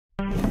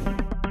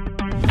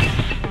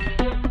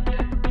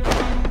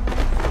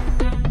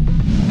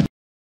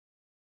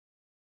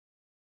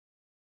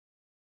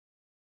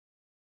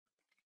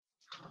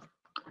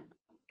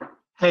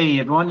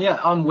Hey everyone, yeah,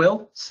 I'm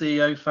Will,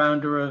 CEO,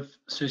 founder of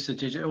Susa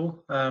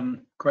Digital.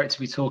 Great to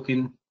be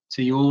talking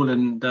to you all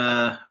and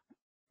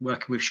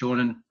working with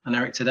Sean and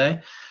Eric today.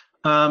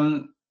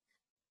 Going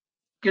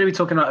to be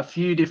talking about a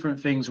few different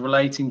things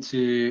relating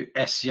to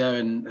SEO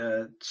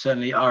and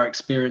certainly our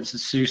experience at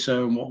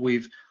Susa and what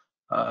we've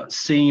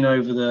seen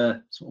over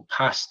the sort of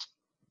past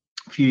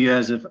few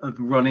years of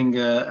running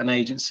an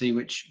agency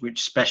which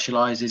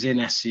specializes in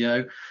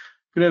SEO.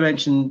 Going to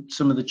mention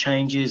some of the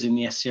changes in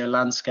the SEO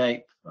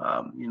landscape.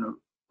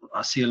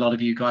 I see a lot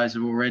of you guys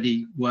are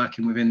already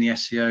working within the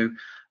SEO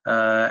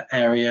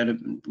area,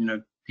 and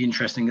be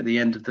interesting at the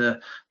end of the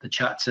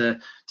chat to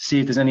see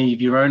if there's any of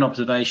your own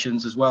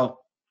observations as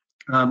well.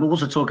 We'll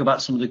also talk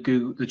about some of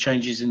the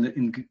changes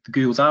in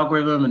Google's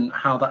algorithm and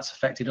how that's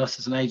affected us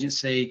as an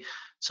agency,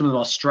 some of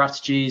our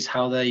strategies,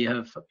 how they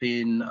have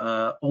been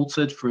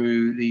altered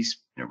through these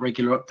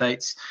regular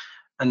updates,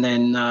 and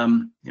then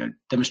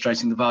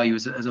demonstrating the value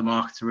as a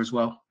marketer as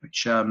well,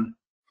 which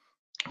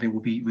I think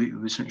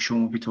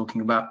Sean will be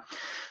talking about.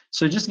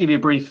 So just to give you a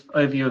brief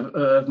overview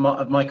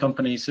of my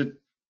company. So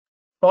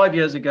 5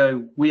 years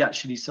ago, we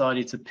actually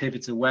decided to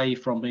pivot away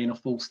from being a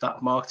full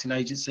stack marketing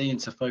agency and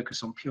to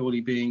focus on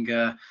purely being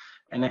an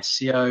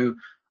SEO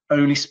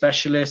only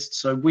specialist.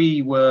 So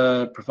we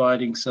were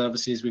providing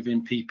services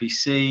within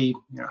PPC,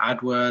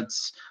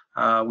 AdWords,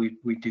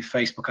 we do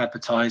Facebook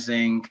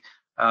advertising,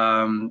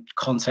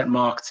 content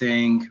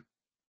marketing,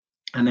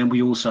 and then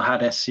we also had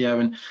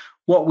SEO. And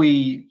what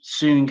we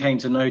soon came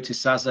to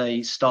notice as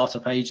a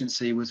startup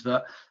agency was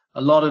that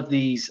a lot of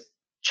these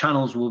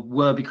channels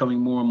were becoming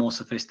more and more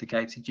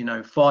sophisticated.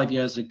 5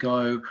 years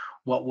ago,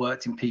 what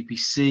worked in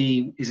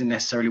PPC isn't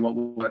necessarily what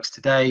works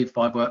today.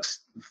 5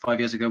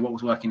 years ago, what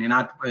was working in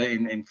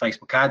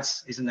Facebook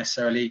ads isn't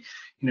necessarily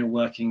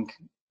working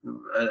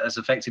as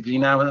effectively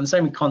now. And the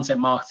same with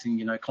content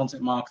marketing.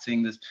 Content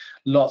marketing, there's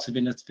lots of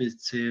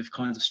innovative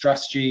kinds of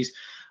strategies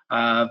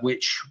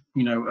which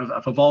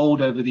have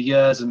evolved over the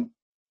years. And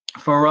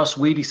for us,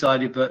 we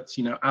decided that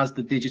as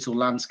the digital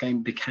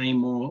landscape became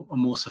more and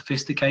more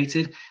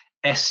sophisticated,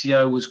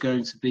 SEO was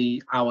going to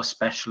be our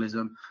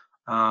specialism.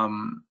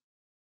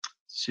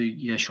 So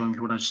yeah, Sean, if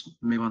you want to just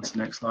move on to the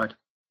next slide.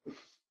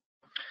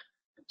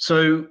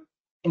 So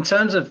in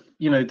terms of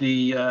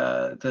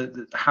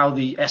how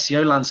the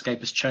SEO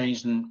landscape has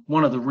changed, and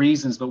one of the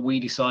reasons that we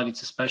decided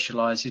to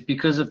specialize is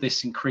because of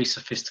this increased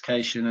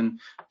sophistication and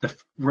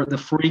the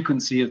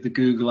frequency of the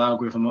Google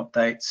algorithm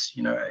updates.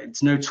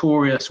 It's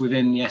notorious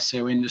within the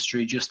SEO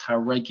industry just how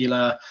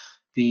regular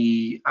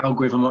the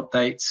algorithm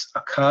updates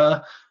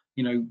occur.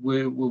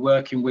 We're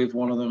working with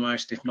one of the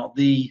most, if not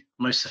the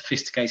most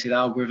sophisticated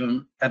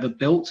algorithm ever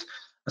built.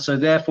 And so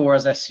therefore,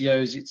 as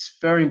SEOs, it's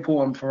very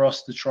important for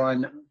us to try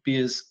and be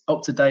as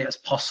up to date as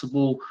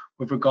possible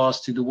with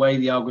regards to the way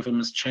the algorithm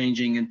is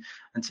changing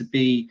and to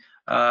be,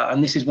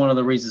 and this is one of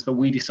the reasons that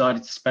we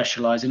decided to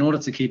specialize. In order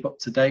to keep up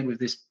to date with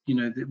this,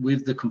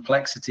 with the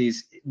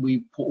complexities,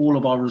 we put all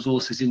of our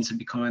resources into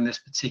becoming this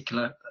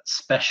particular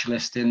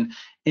specialist in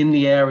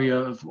the area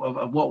of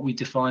what we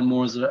define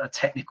more as a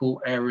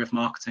technical area of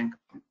marketing.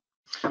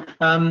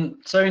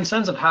 So in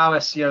terms of how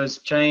SEO has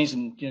changed,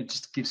 and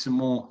just to give some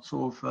more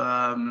sort of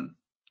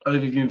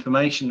overview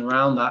information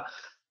around that,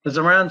 there's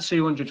around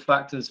 200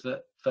 factors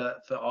that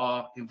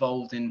are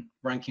involved in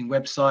ranking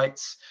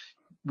websites.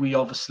 We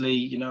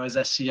obviously, as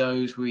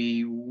SEOs,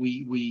 we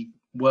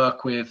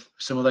work with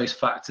some of those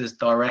factors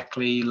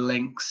directly,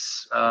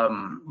 links,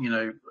 the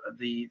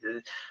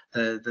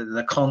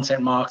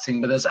content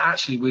marketing, but there's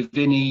actually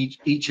within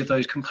each of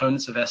those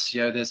components of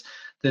SEO,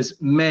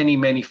 there's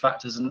many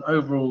factors, and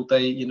overall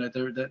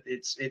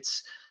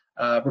it's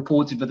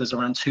reported that there's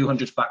around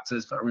 200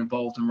 factors that are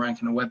involved in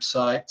ranking a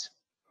website.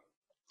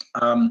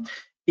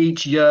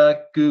 Each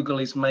year, Google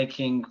is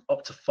making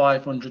up to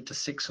 500 to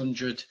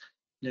 600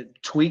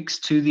 tweaks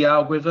to the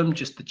algorithm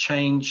just to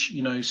change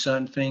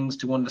certain things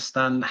to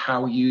understand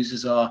how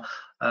users are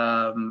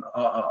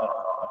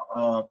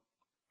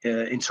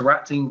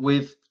interacting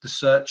with the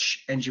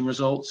search engine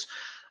results.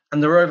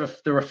 And there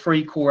are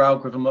 3 core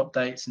algorithm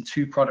updates and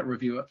 2 product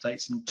review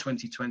updates in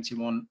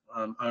 2021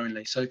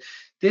 only. So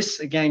this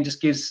again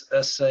just gives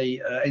us an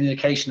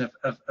indication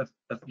of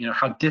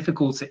how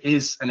difficult it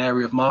is an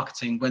area of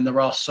marketing when there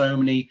are so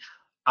many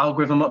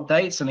algorithm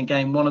updates. And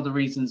again, one of the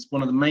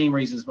main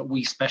reasons that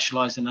we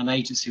specialize in an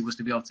agency was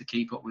to be able to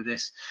keep up with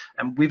this.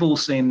 And we've all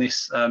seen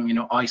this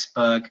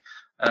iceberg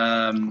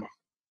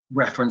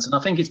reference, and I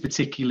think it's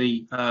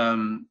particularly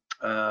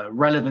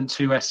relevant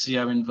to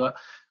SEO in that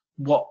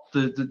what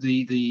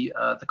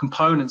the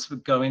components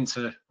that go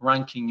into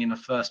ranking in a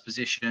first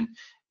position,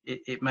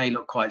 it may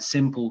look quite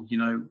simple.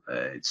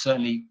 It's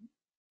certainly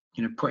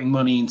putting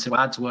money into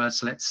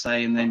AdWords, let's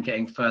say, and then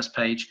getting first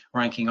page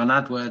ranking on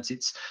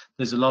AdWords.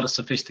 There's a lot of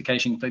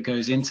sophistication that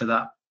goes into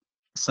that.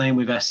 Same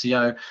with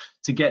SEO.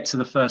 To get to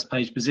the first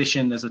page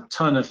position, there's a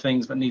ton of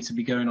things that need to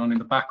be going on in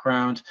the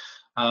background.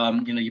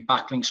 Your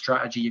backlink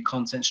strategy, your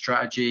content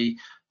strategy,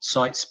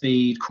 site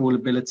speed,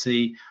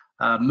 crawlability.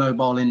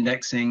 mobile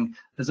indexing.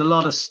 There's a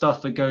lot of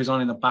stuff that goes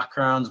on in the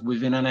background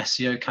within an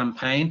SEO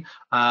campaign,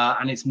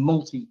 and it's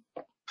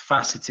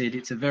multifaceted.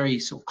 It's a very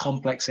sort of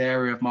complex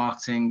area of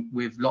marketing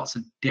with lots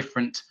of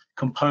different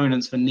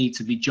components that need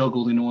to be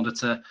juggled in order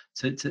to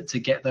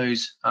get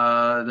those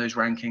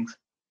rankings.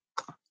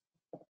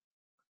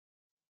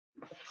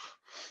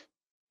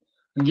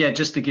 And yeah,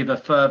 just to give a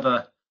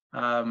further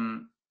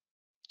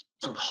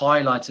sort of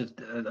highlight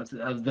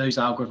of those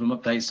algorithm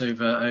updates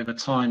over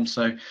time.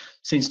 So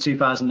since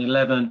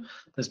 2011,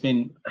 there's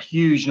been a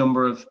huge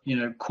number of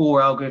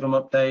core algorithm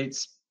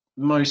updates.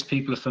 Most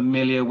people are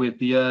familiar with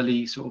the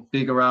early sort of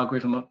bigger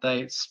algorithm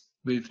updates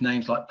with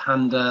names like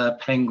Panda,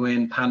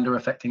 Penguin, Panda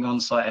affecting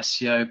on-site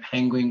SEO,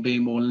 Penguin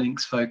being more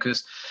links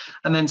focused.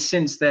 And then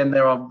since then,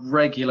 there are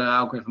regular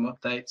algorithm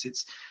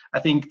updates. I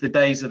think the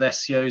days of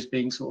SEOs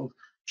being sort of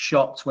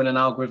shocked when an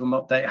algorithm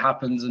update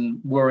happens and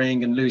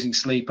worrying and losing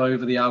sleep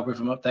over the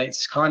algorithm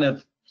updates kind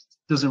of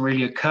doesn't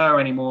really occur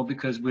anymore,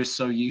 because we're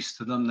so used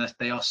to them that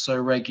they are so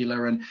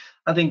regular. And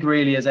I think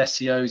really as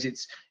SEOs,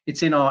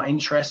 it's in our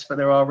interest that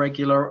there are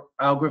regular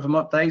algorithm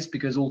updates,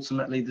 because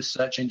ultimately the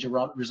search engine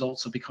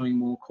results are becoming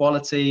more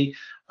quality.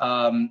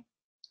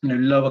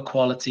 Lower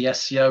quality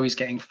SEO is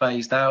getting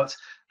phased out.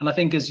 And I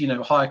think as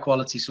high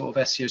quality sort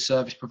of SEO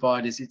service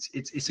providers,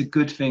 it's a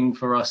good thing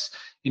for us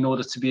in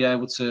order to be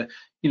able to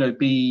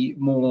be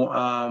more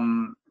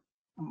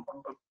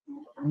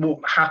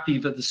happy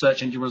that the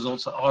search engine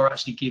results are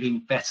actually giving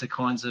better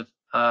kinds of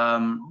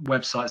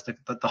websites,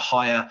 the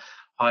higher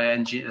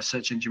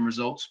search engine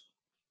results.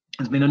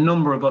 There's been a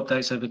number of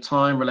updates over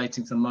time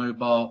relating to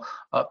mobile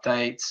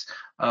updates.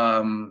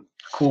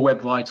 Core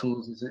Web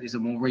Vitals is a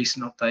more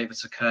recent update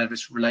that's occurred,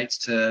 which relates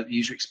to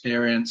user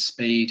experience,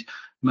 speed,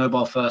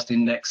 mobile first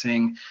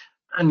indexing.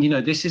 And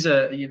this is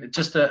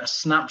just a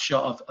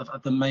snapshot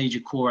of the major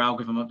core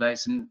algorithm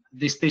updates, and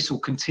this will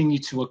continue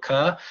to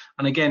occur.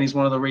 And again, is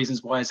one of the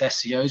reasons why as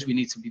SEOs we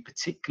need to be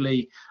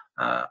particularly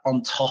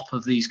on top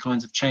of these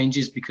kinds of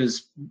changes,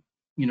 because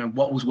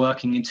what was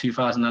working in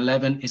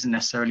 2011 isn't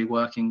necessarily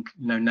working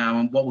now,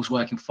 and what was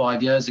working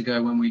 5 years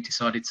ago when we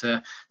decided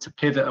to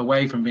pivot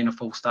away from being a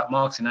full stack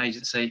marketing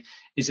agency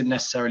isn't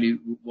necessarily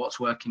what's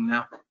working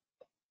now.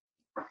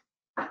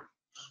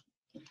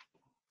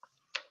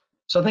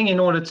 So I think in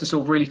order to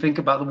sort of really think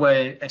about the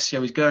way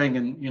SEO is going,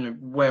 and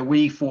where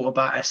we thought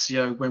about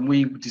SEO when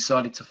we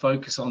decided to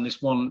focus on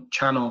this one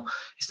channel,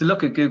 is to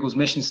look at Google's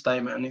mission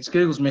statement. And it's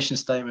Google's mission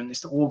statement is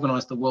to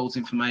organize the world's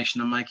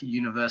information and make it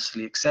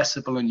universally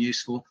accessible and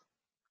useful.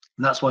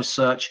 And that's why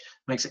search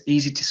makes it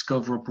easy to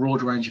discover a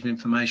broad range of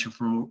information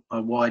from a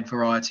wide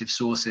variety of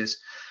sources.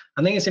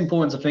 I think it's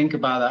important to think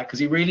about that, because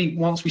it really,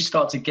 once we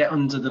start to get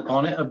under the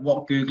bonnet of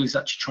what Google is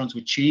actually trying to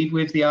achieve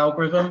with the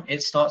algorithm,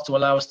 it starts to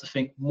allow us to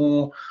think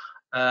more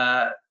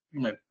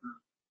in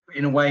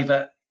a way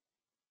that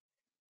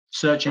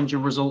search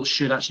engine results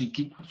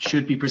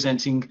should be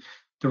presenting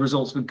the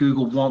results that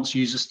Google wants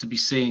users to be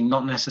seeing,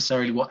 not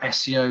necessarily what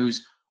SEOs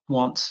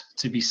want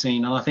to be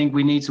seen. And I think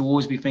we need to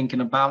always be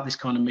thinking about this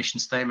kind of mission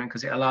statement,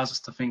 because it allows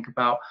us to think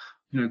about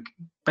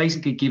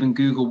basically giving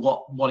Google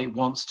what it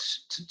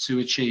wants to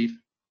achieve.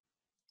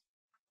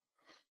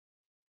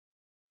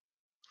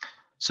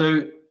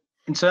 So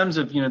in terms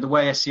of the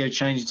way SEO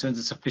changed in terms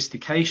of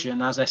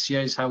sophistication as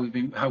SEOs,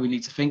 how we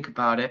need to think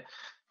about it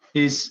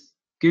is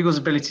Google's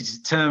ability to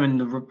determine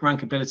the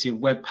rankability of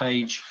web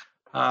page.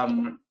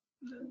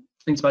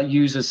 Things about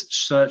users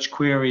search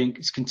querying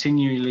is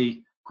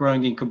continually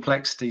growing in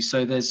complexity.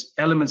 So there's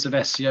elements of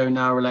SEO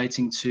now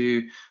relating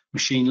to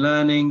machine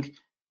learning,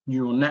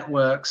 neural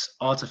networks,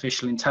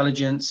 artificial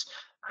intelligence,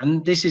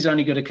 and this is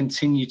only going to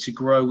continue to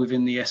grow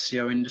within the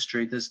SEO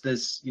industry.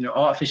 There's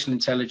artificial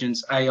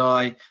intelligence,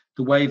 AI,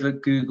 the way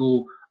that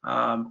Google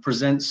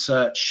presents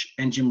search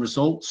engine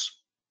results.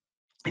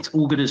 It's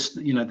all going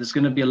to, there's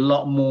going to be a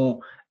lot more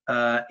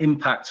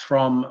impact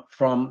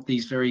from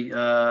these very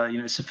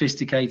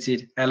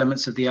sophisticated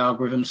elements of the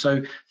algorithm.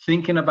 So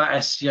thinking about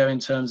SEO in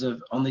terms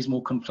of on these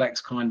more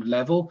complex kind of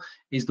level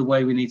is the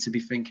way we need to be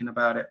thinking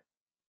about it.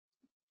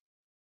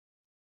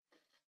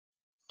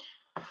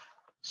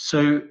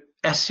 So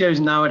SEOs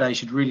nowadays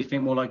should really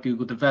think more like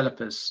Google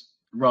developers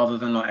rather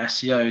than like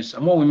SEOs.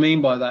 And what we mean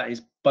by that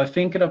is by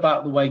thinking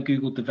about the way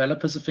Google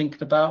developers are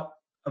thinking about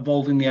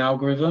evolving the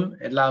algorithm,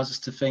 it allows us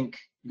to think,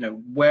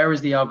 where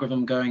is the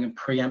algorithm going, and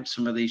preempt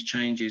some of these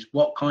changes.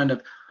 What kind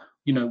of,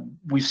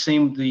 we've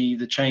seen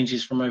the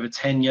changes from over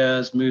 10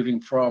 years, moving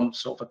from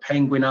sort of a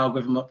Penguin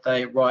algorithm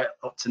update right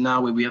up to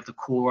now where we have the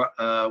core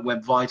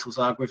Web Vitals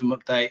algorithm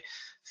update,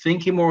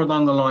 thinking more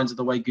along the lines of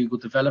the way Google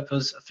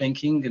developers are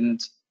thinking,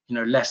 and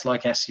less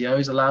like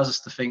SEOs, allows us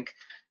to think,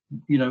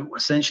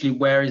 essentially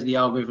where is the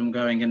algorithm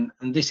going.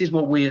 And this is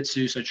what we at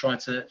SUSE try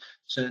to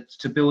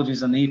build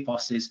as an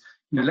ethos is,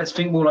 let's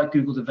think more like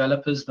Google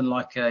developers than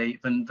like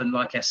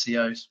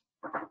SEOs.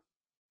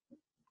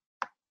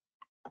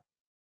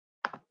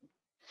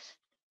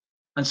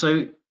 And so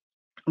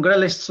I'm going to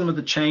list some of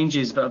the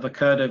changes that have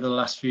occurred over the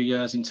last few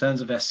years in terms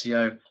of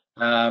SEO.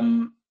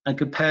 and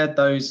compared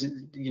those,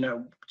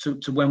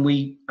 to when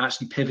we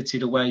actually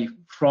pivoted away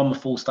from a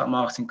full stack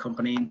marketing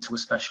company into a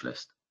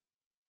specialist.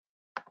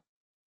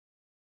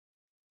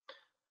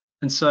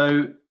 And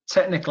so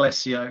technical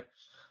SEO.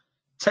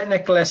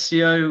 Technical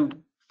SEO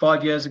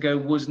 5 years ago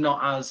was not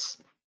as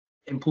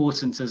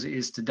important as it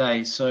is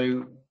today.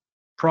 So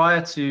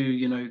prior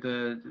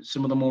to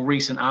some of the more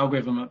recent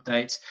algorithm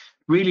updates,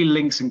 really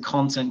links and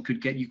content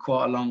could get you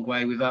quite a long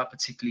way without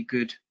particularly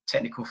good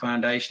technical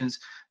foundations.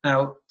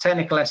 Now,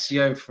 technical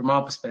SEO from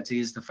our perspective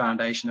is the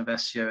foundation of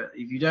SEO.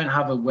 If you don't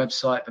have a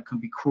website that can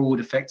be crawled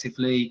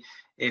effectively,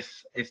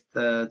 if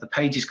the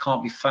pages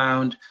can't be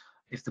found,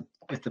 if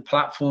the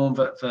platform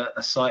that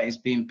a site is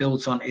being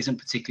built on isn't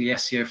particularly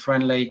SEO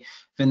friendly,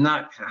 then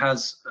that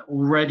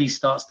already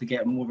starts to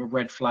get more of a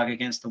red flag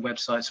against the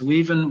website. So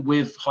even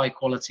with high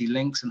quality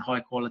links and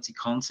high quality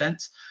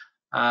content,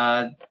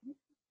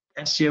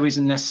 SEO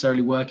isn't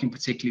necessarily working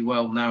particularly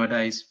well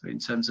nowadays in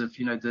terms of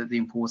the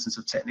importance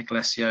of technical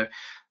SEO.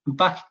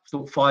 Back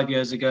 5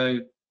 years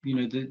ago,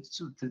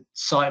 the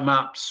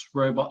sitemaps,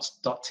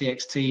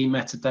 robots.txt,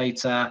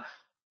 metadata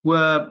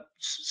were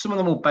some of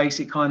the more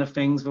basic kind of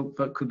things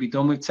that could be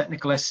done with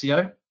technical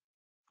SEO.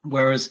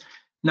 Whereas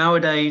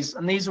nowadays,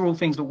 and these are all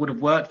things that would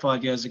have worked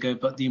 5 years ago,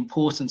 but the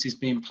importance is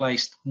being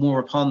placed more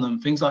upon them.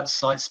 Things like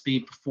site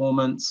speed,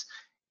 performance,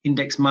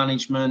 index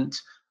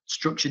management,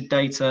 structured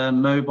data,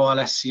 mobile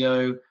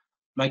SEO,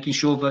 making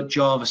sure that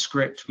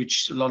JavaScript,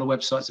 which a lot of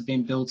websites are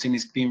being built in,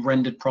 is being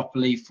rendered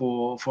properly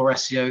for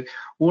SEO.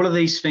 All of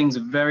these things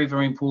are very,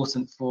 very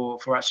important for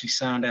actually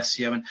sound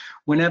SEO. And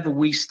whenever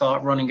we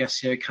start running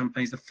SEO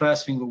campaigns, the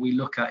first thing that we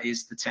look at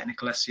is the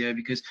technical SEO,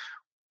 because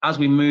as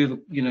we move,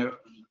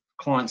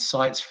 client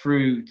sites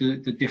through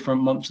the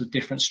different months of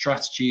different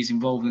strategies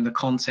involving the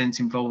content,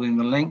 involving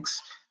the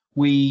links,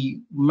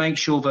 we make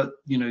sure that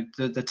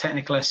the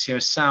technical SEO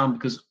is sound,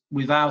 because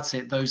without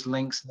it, those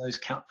links and those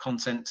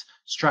content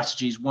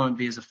strategies won't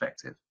be as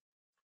effective.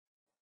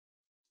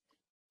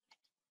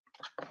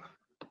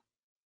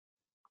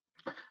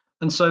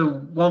 And so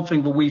one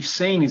thing that we've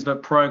seen is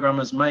that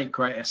programmers make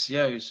great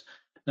SEOs.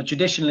 Now,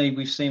 traditionally,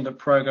 we've seen that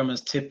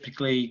programmers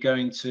typically go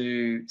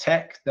into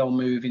tech, they'll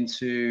move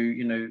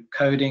into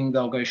coding,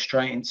 they'll go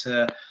straight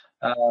into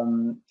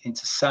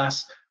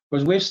SaaS.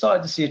 Whereas we've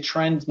started to see a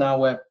trend now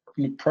where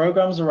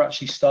programmers are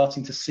actually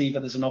starting to see that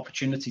there's an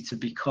opportunity to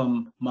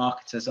become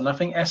marketers, and I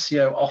think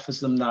SEO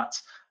offers them that.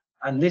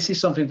 And this is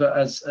something that,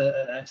 as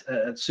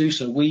at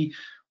SUSE,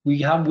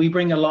 we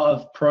bring a lot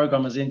of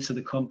programmers into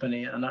the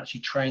company and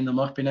actually train them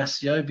up in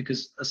SEO,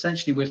 because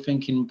essentially we're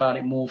thinking about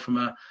it more from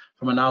an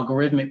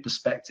algorithmic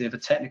perspective, a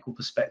technical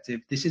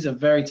perspective. This is a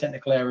very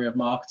technical area of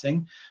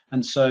marketing,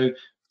 and so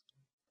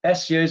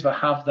SEOs that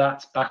have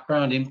that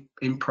background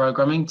in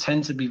programming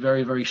tend to be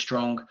very, very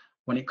strong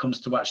when it comes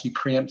to actually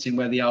preempting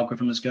where the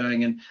algorithm is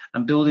going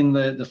and building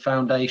the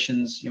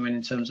foundations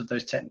in terms of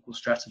those technical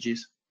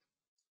strategies.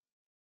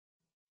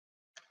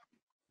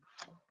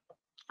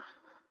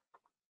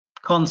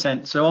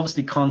 Content. So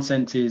obviously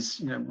content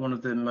is one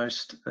of the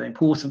most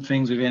important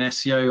things within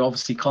SEO.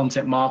 Obviously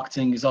content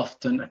marketing is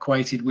often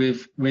equated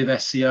with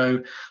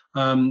SEO.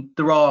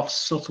 There are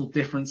subtle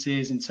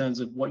differences in terms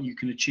of what you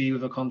can achieve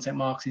with a content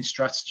marketing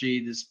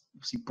strategy. There's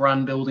obviously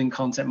brand building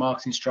content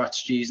marketing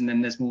strategies, and then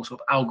there's more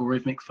sort of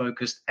algorithmic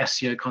focused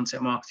SEO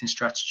content marketing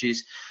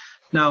strategies.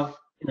 Now,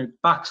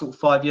 back sort of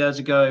 5 years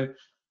ago,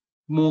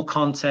 more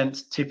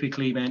content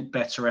typically meant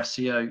better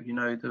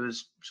SEO. There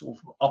was sort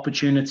of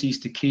opportunities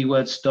to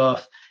keyword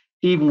stuff,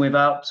 even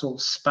without sort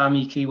of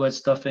spammy keyword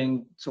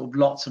stuffing, sort of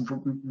lots of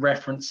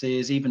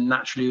references, even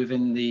naturally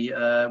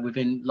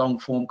within long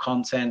form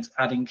content,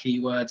 adding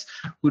keywords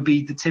would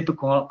be the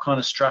typical kind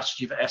of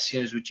strategy that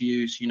SEOs would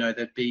use.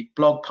 There'd be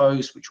blog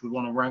posts which would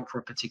want to rank for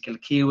a particular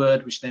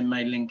keyword, which then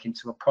may link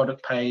into a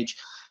product page.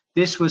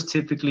 This was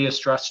typically a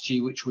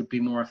strategy which would be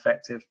more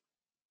effective.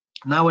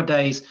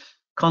 Nowadays,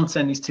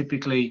 content is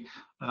typically,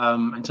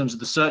 in terms of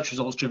the search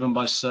results, driven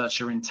by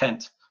searcher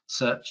intent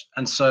search,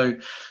 and so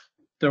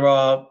there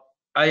are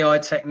AI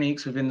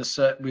techniques within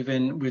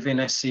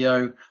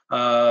SEO,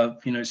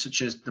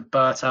 such as the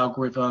BERT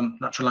algorithm,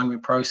 natural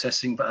language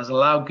processing, that has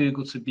allowed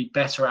Google to be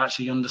better at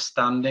actually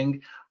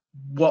understanding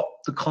what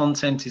the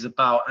content is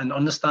about and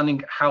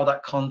understanding how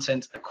that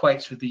content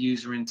equates with the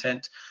user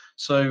intent.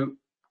 So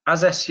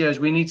as SEOs,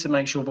 we need to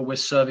make sure that we're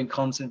serving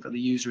content that the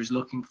user is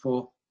looking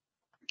for.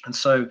 And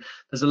so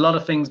there's a lot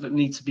of things that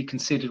need to be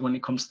considered when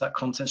it comes to that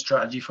content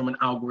strategy from an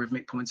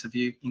algorithmic point of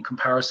view in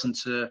comparison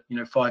to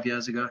 5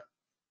 years ago.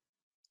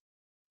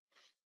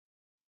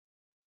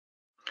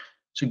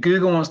 So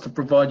Google wants to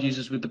provide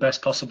users with the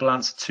best possible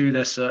answer to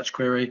their search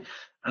query.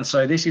 And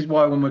so this is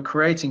why when we're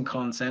creating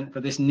content,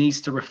 that this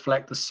needs to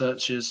reflect the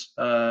searcher's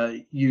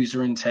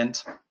user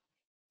intent.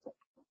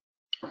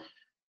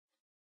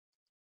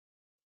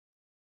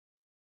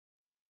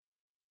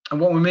 And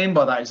what we mean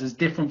by that is there's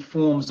different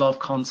forms of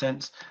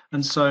content.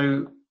 And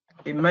so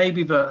it may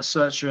be that a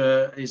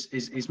searcher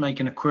is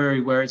making a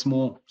query where it's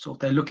more sort of,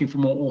 they're looking for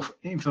more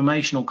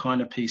informational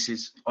kind of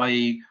pieces,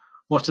 i.e.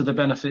 what are the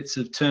benefits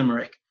of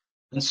turmeric?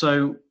 And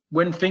so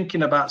when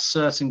thinking about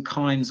certain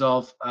kinds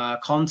of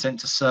content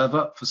to serve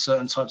up for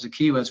certain types of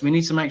keywords, we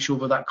need to make sure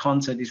that that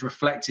content is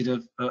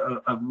reflective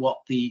of what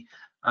the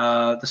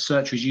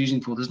searcher is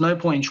using for. There's no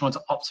point in trying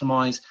to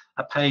optimize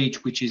a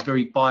page which is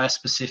very buyer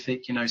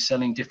specific, you know,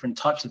 selling different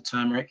types of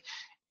turmeric,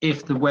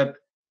 if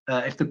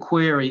the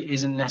query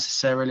isn't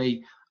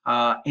necessarily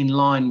in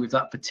line with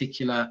that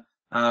particular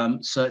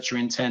searcher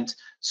intent.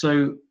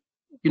 So,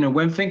 you know,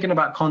 when thinking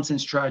about content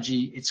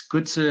strategy, it's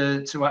good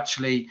to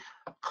actually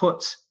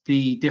put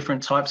the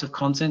different types of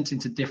content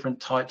into different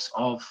types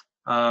of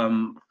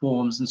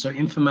forms. And so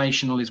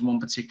informational is one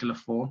particular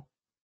form.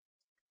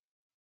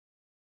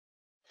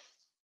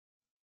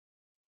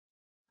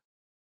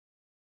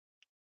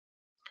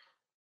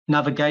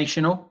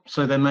 Navigational,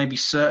 so there may be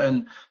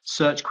certain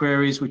search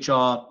queries which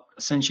are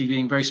essentially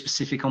being very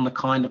specific on the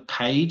kind of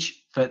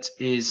page that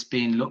is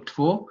being looked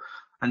for.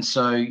 And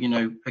so, you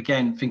know,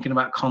 again, thinking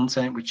about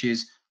content which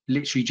is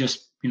literally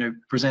just, you know,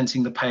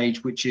 presenting the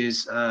page which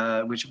is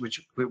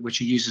which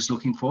a user's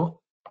looking for.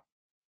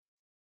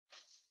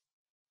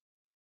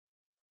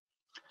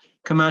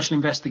 Commercial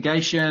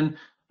investigation,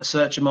 a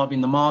searcher might be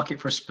in the market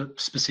for a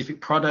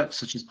specific product,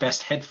 such as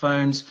best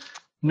headphones.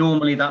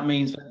 Normally that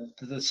means that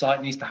the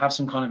site needs to have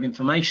some kind of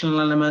informational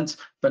element,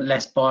 but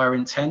less buyer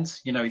intent.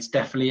 You know, it's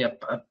definitely a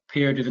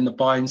period within the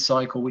buying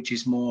cycle, which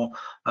is more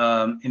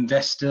more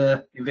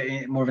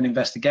of an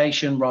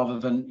investigation rather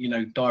than, you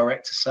know,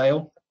 direct to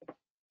sale.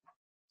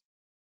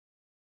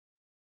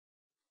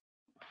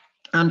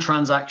 And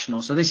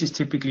transactional. So this is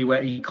typically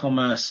where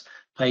e-commerce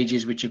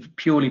pages, which are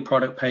purely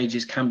product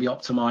pages, can be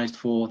optimized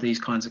for these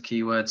kinds of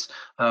keywords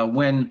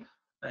when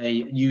a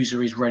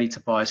user is ready to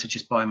buy, such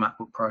as buy a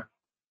MacBook Pro.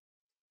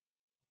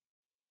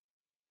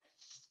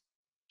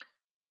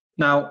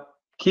 Now,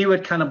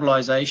 keyword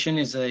cannibalization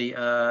is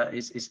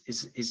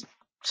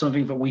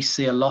something that we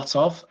see a lot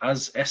of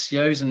as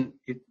SEOs, and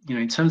you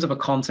know, in terms of a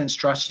content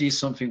strategy, is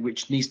something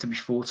which needs to be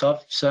thought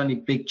of. Certainly,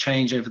 big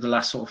change over the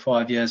last sort of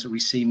 5 years that we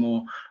see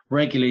more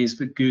regularly is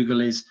that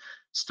Google is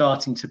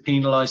starting to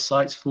penalize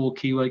sites for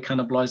keyword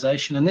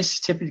cannibalization, and this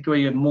is typically where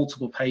you have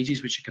multiple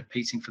pages which are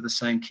competing for the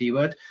same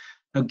keyword.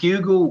 Now,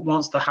 Google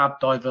wants to have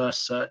diverse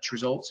search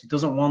results. It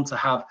doesn't want to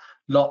have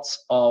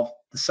lots of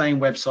the same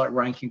website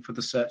ranking for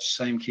the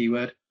same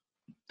keyword.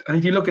 And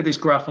if you look at this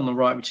graph on the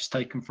right, which is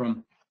taken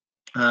from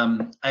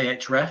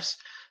Ahrefs,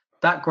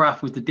 that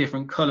graph with the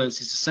different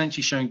colors is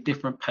essentially showing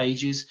different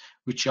pages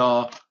which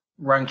are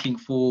ranking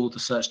for the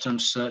search term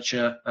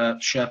Sherpa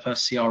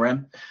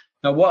CRM.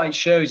 Now, what it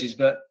shows is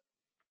that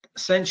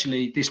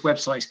essentially this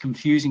website is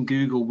confusing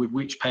Google with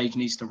which page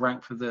needs to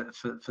rank for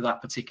that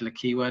particular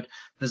keyword.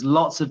 There's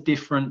lots of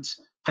different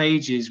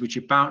pages which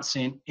are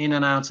bouncing in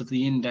and out of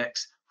the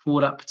index for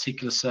that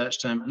particular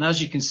search term. And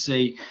as you can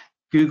see,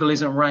 Google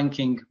isn't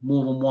ranking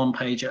more than one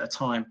page at a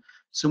time.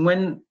 So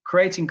when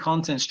creating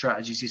content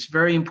strategies, it's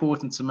very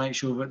important to make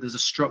sure that there's a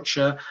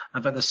structure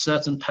and that there's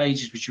certain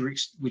pages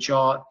which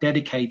are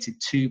dedicated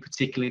to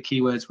particular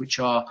keywords which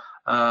are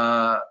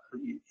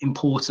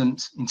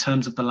important in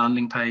terms of the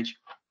landing page.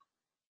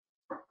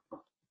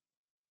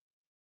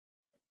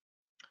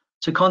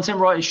 So content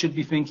writers should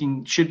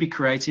be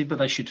creative, but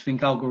they should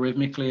think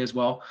algorithmically as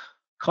well.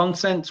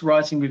 Content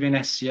writing within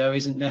SEO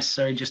isn't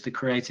necessarily just a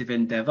creative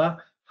endeavor.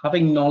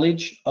 Having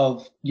knowledge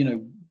of, you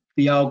know,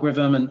 the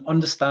algorithm and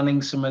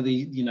understanding some of the,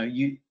 you know,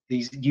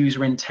 these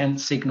user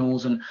intent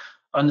signals and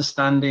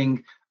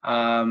understanding,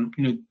 you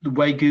know, the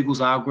way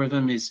Google's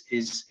algorithm is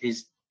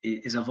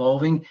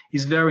evolving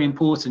is very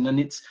important. And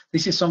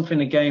this is something,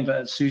 again,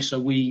 that at SUSE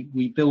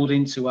we build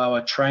into our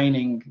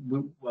training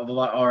of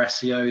our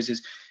SEOs.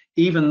 Is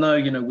even though,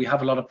 you know, we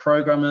have a lot of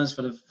programmers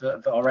that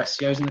are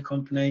SEOs in the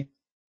company,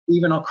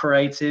 even our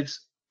creatives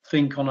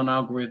think on an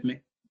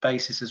algorithmic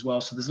basis as well.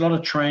 So there's a lot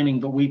of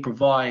training that we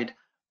provide,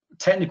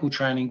 technical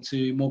training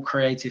to more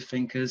creative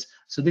thinkers.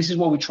 So this is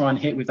what we try and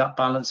hit with that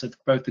balance of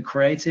both the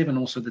creative and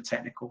also the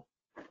technical.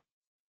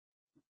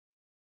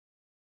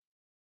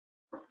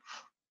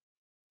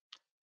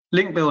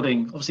 Link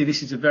building. Obviously,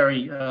 this is a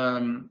very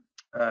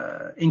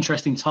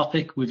interesting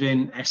topic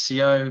within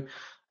SEO.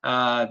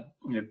 You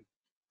know,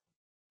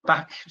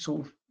 back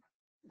sort of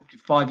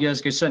 5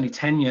 years ago, certainly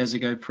 10 years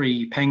ago,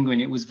 pre-Penguin,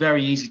 it was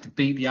very easy to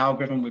beat the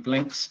algorithm with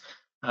links.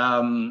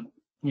 You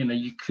know,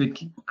 you could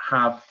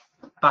have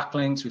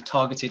backlinks with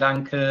targeted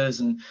anchors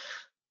and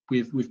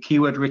with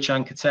keyword-rich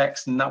anchor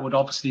text, and that would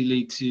obviously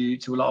lead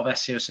to a lot of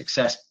SEO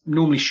success.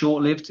 Normally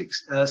short-lived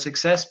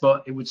success,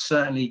 but it would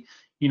certainly,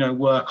 you know,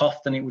 work.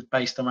 Often it was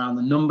based around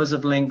the numbers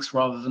of links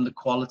rather than the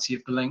quality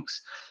of the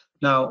links.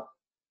 Now,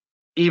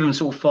 even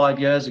sort of 5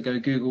 years ago,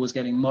 Google was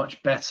getting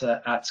much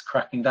better at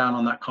cracking down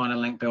on that kind of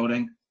link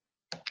building.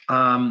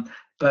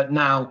 But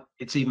now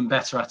it's even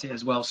better at it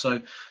as well.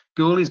 So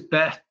Google is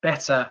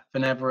better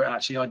than ever at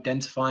actually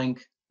identifying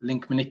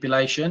link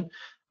manipulation.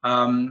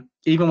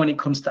 Even when it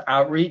comes to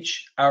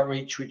outreach,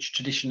 which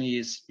traditionally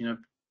is, you know,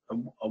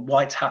 a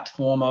white hat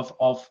form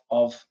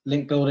of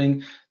link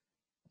building,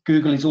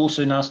 Google is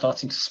also now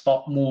starting to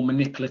spot more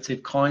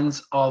manipulative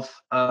kinds of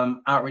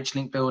outreach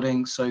link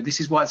building. So this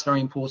is why it's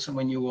very important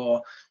when you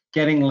are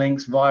getting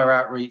links via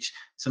outreach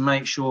to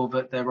make sure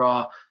that there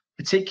are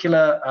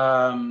particular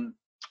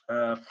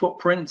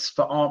footprints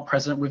that aren't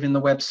present within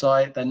the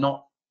website. They're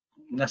not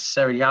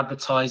necessarily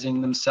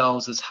advertising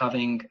themselves as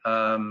having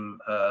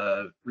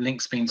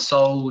links being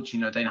sold. You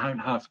know, they don't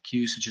have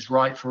cues such as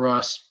right for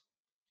us.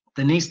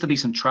 There needs to be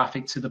some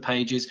traffic to the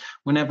pages.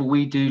 Whenever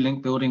we do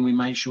link building, we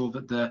make sure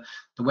that the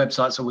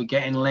websites that we're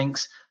getting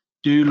links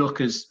do look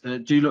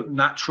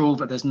natural,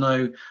 that there's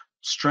no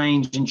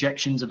strange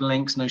injections of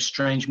links, no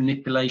strange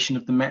manipulation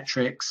of the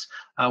metrics.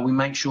 We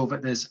make sure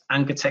that there's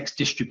anchor text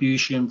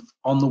distribution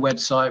on the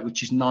website,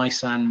 which is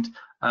nice and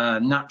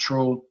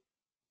natural.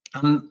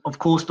 And of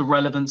course, the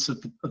relevance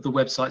of the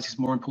websites is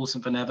more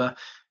important than ever.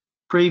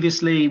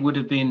 Previously, it would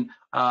have been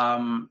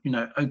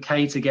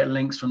okay to get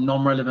links from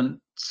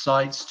non-relevant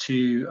sites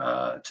to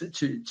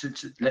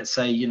let's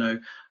say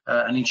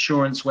an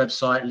insurance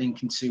website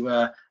linking to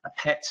a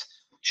pet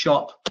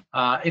shop.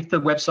 If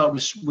the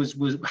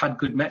website had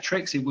good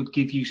metrics, it would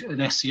give you an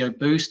SEO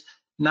boost.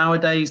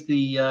 Nowadays,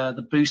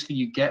 the boost that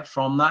you get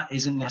from that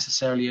isn't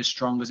necessarily as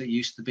strong as it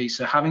used to be.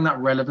 So having that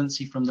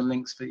relevancy from the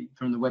links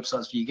from the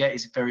websites that you get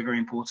is very, very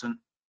important.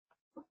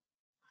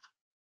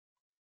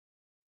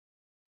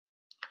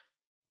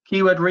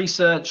 Keyword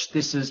research.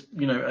 This is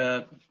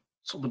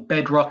sort of the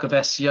bedrock of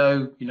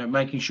SEO.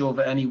 Making sure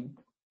that any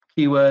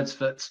keywords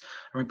that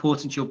are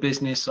important to your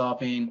business are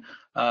being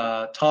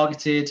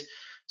targeted.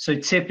 So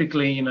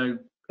typically, in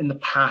the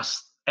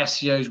past,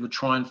 SEOs would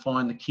try and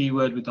find the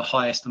keyword with the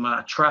highest amount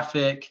of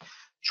traffic,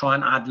 try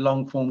and add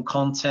long form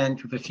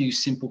content with a few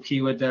simple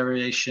keyword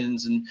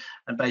variations, and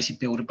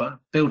basically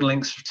build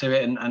links to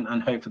it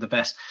and hope for the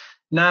best.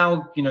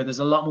 Now, there's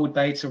a lot more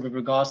data with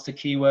regards to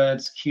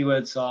keywords.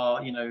 Keywords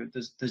are,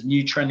 there's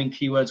new trending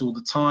keywords all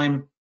the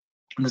time.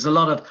 And there's a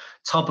lot of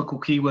topical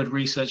keyword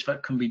research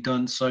that can be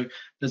done. So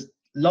there's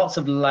lots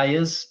of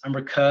layers and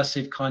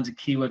recursive kinds of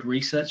keyword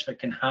research that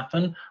can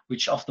happen,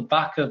 which off the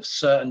back of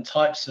certain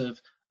types of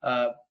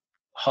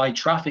high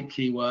traffic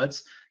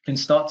keywords can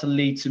start to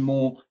lead to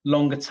more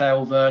longer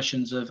tail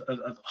versions of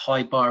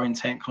high buyer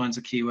intent kinds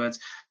of keywords.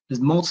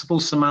 There's multiple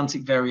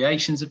semantic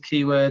variations of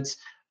keywords,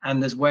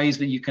 and there's ways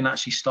that you can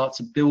actually start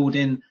to build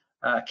in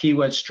a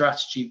keyword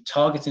strategy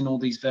targeting all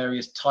these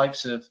various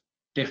types of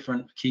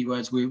different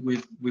keywords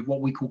with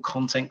what we call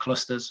content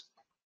clusters.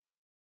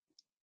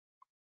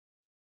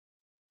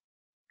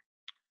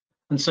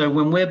 And so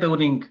when we're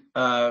building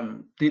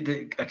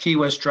a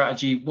keyword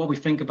strategy, what we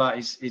think about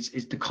is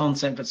the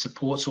content that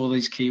supports all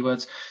these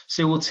keywords.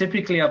 So we'll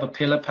typically have a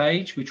pillar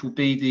page, which will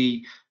be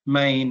the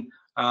main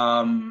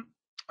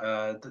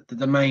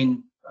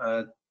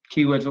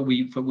keyword that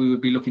we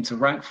would be looking to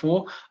rank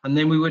for, and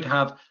then we would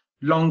have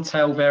long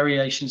tail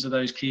variations of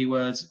those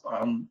keywords,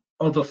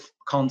 other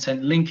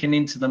content linking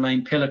into the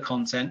main pillar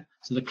content,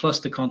 so the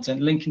cluster content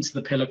linking to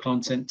the pillar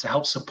content to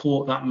help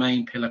support that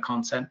main pillar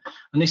content.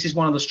 And this is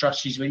one of the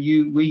strategies that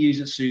we use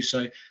at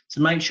SUSO to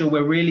make sure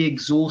we're really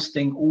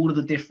exhausting all of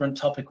the different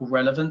topical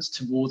relevance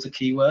towards a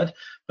keyword,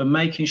 but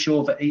making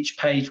sure that each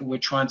page that we're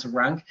trying to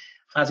rank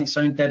has its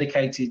own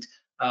dedicated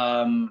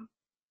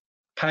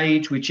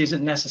page, which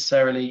isn't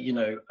necessarily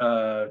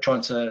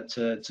trying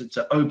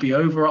to be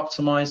over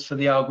optimized for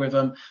the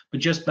algorithm, but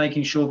just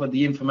making sure that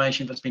the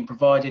information that's being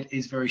provided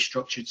is very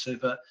structured so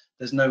that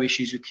there's no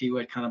issues with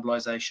keyword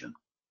cannibalization.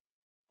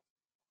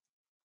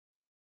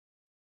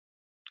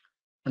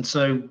 And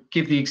so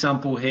give the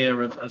example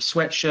here of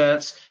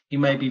sweatshirts. It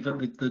may be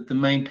that the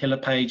main pillar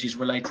page is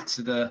related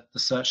to the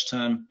search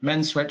term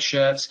men's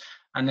sweatshirts,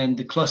 and then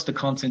the cluster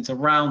content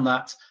around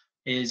that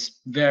is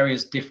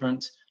various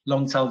different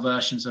long tail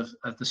versions of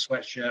the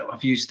sweatshirt.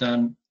 I've used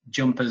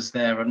jumpers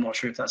there. I'm not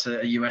sure if that's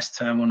a US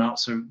term or not,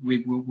 so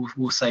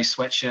we'll say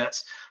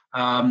sweatshirts,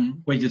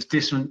 where there's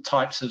different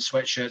types of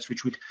sweatshirts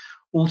which would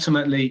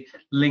ultimately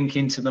link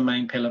into the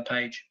main pillar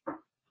page.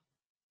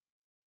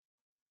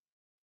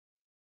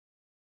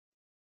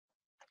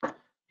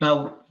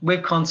 Now,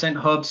 with content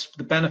hubs,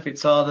 the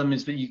benefits are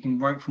is that you can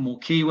rank for more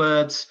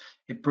keywords.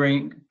 It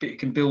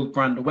can build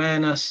brand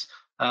awareness.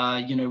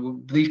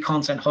 These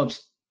content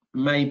hubs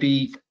may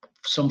be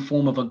some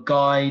form of a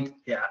guide.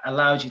 Yeah,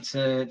 allows you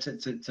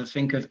to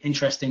think of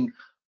interesting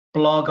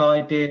blog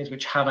ideas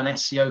which have an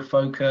SEO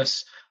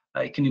focus.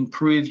 It can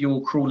improve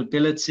your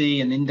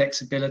crawlability and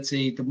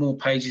indexability. The more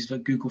pages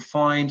that Google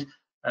find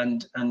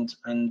and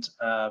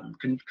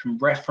can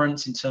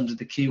reference in terms of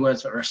the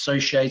keywords that are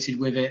associated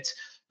with it,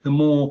 the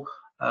more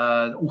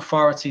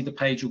authority the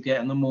page will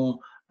get, and the more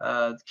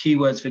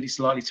keywords that it's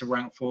likely to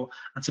rank for.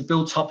 And to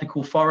build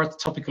topical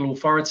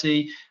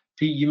authority,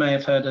 you may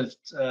have heard of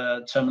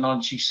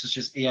terminology such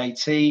as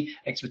EAT,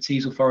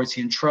 expertise, authority,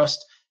 and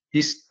trust.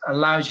 This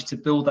allows you to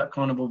build that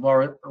kind of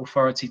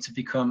authority to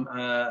become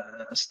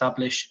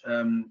establish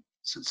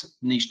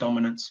niche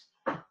dominance.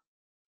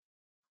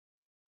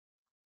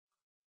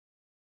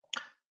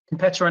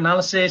 Competitor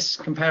analysis,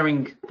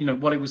 comparing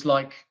what it was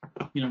like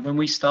when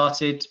we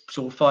started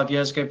sort of 5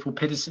 years ago before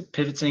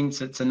pivoting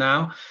to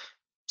now.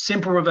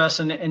 Simple reverse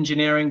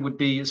engineering would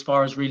be as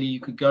far as really you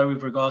could go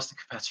with regards to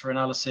competitor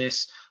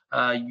analysis.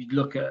 You'd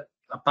look at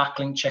a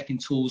backlink checking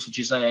tool such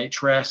as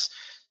Ahrefs,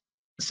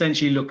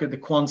 essentially look at the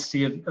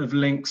quantity of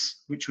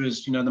links, which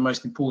was, you know, the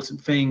most important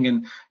thing,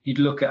 and you'd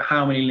look at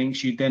how many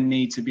links you then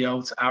need to be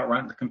able to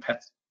outrank the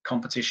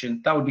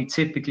competition. That would be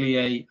typically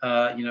a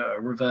you know, a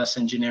reverse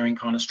engineering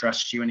kind of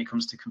strategy when it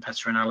comes to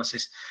competitor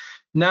analysis.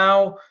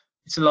 Now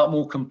it's a lot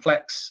more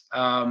complex.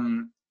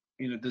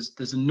 You know,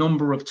 there's a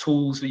number of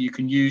tools that you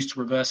can use to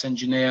reverse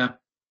engineer.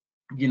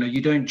 You know,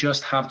 you don't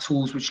just have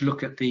tools which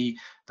look at the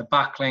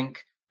backlinking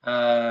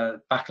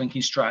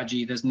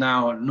strategy. There's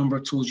now a number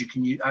of tools you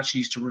can actually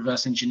use to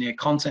reverse engineer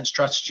content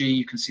strategy.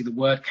 You can see the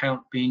word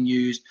count being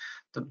used,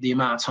 the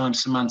amount of time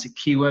semantic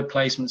keyword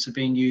placements are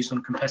being used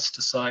on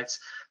competitor sites,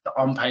 the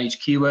on-page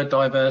keyword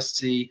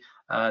diversity,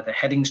 the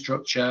heading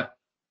structure.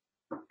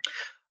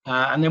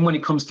 And then when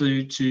it comes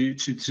to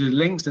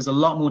links, there's a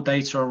lot more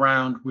data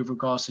around with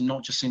regards to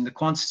not just seeing the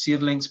quantity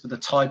of links, but the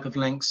type of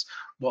links,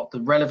 what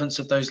the relevance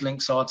of those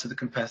links are to the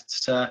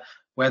competitor,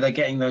 where they're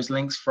getting those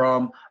links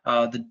from,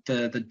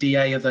 the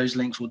DA of those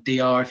links, or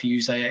DR if you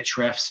use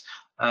Ahrefs.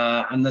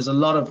 And there's a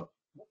lot of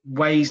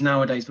ways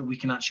nowadays that we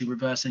can actually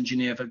reverse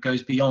engineer that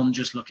goes beyond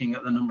just looking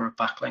at the number of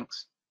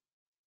backlinks.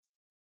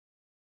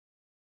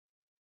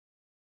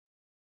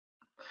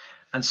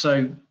 And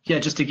so, yeah,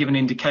 just to give an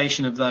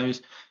indication of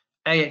those,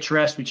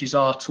 Ahrefs, which is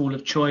our tool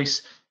of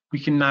choice, we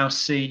can now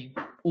see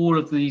all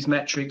of these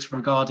metrics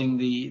regarding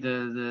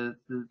the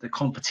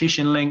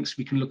competition links.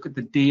 We can look at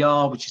the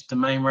DR, which is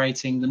domain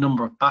rating, the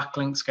number of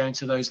backlinks going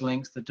to those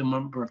links, the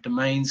number of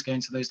domains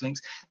going to those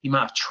links, the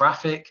amount of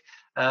traffic,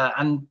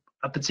 and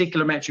a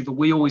particular metric that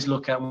we always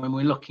look at when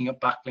we're looking at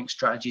backlink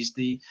strategies,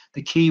 the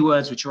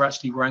keywords which are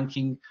actually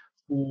ranking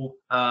for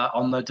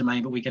on the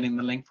domain, but we're getting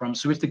the link from.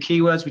 So if the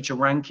keywords which are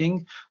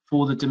ranking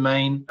for the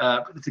domain,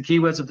 if the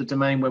keywords of the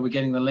domain where we're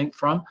getting the link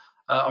from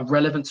are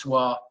relevant to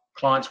our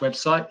client's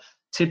website,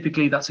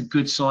 typically that's a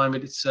good sign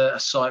that it's a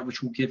site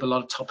which will give a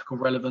lot of topical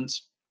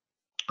relevance.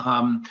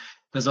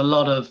 There's a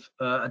lot of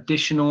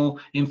additional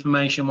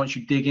information once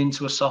you dig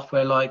into a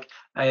software like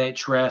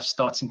Ahrefs,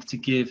 starting to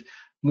give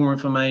more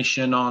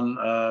information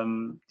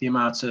on the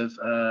amount of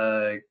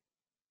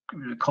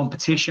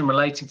competition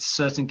relating to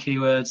certain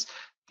keywords,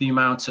 the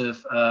amount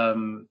of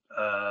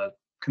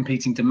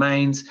competing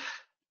domains.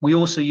 We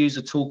also use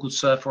a tool called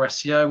Surfer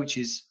SEO, which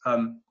is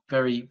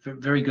very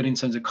good in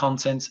terms of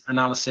content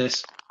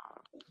analysis.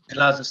 It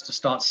allows us to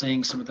start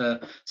seeing some of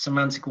the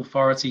semantic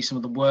authority, some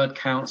of the word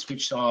counts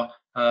which our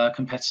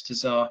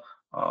competitors are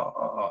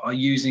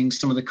using,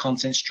 some of the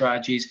content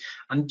strategies,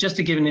 and just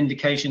to give an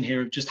indication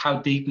here of just how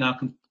deep now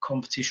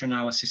competition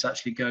analysis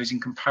actually goes in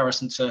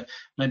comparison to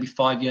maybe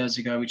 5 years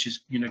ago, which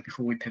is, you know,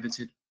 before we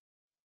pivoted.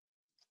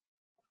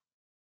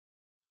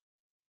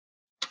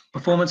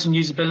 Performance and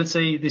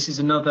usability. This is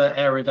another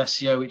area of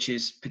SEO which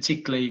is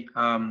particularly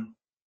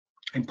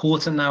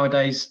important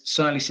nowadays,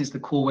 certainly since the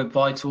Core Web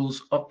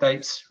Vitals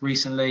updates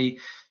recently.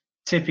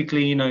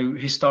 Typically, you know,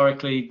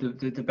 historically,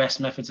 the best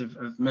methods of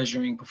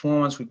measuring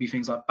performance would be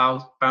things like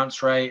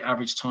bounce rate,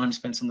 average time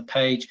spent on the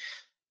page.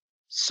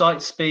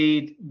 Site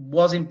speed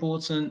was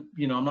important.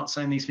 You know, I'm not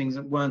saying these things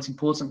weren't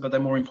important, but they're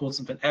more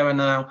important than ever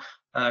now.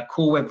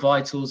 Core Web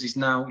Vitals is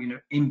now, you know,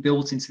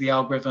 inbuilt into the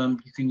algorithm.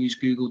 You can use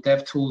Google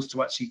Dev Tools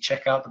to actually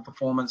check out the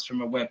performance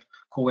from a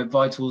Core Web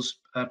Vitals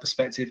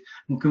perspective.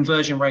 And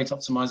conversion rate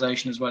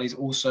optimization as well is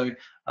also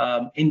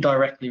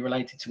indirectly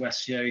related to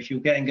SEO. If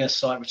you're getting a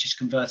site which is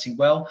converting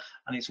well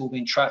and it's all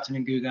being tracked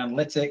in Google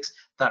Analytics,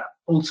 that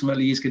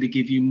ultimately is going to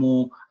give you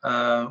more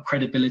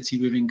credibility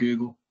within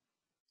Google.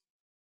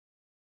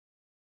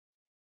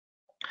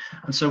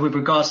 And so with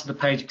regards to the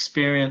page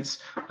experience,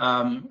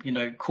 you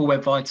know, Core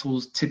Web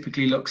Vitals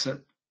typically looks at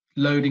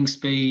loading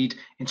speed,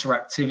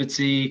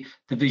 interactivity,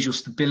 the visual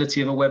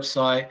stability of a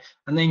website,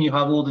 and then you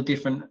have all the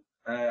different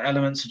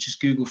elements such as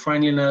Google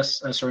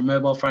friendliness,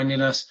 mobile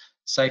friendliness,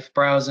 safe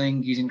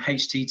browsing using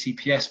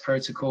HTTPS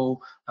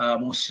protocol,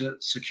 more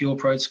secure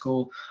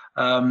protocol,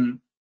 and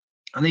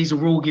these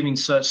are all giving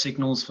search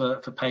signals for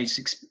page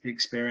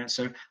experience.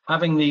 So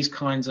having these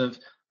kinds of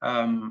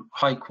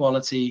high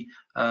quality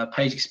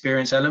page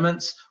experience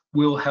elements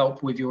will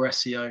help with your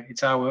SEO.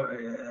 It's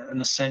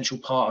an essential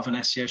part of an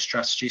SEO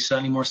strategy,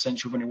 certainly more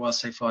essential than it was,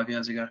 say, 5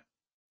 years ago.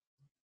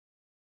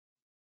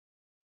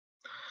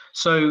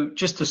 So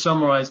just to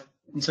summarize,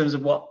 in terms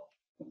of what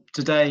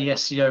today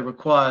SEO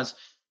requires,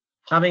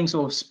 having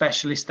sort of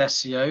specialist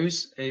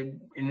SEOs,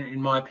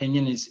 in my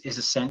opinion, is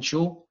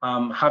essential.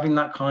 Having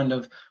that kind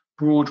of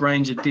broad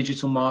range of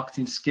digital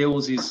marketing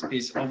skills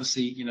is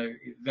obviously, you know,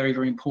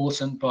 very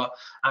important, but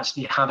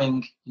actually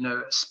having, you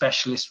know,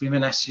 specialists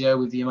within SEO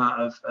with the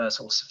amount of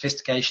sort of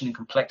sophistication and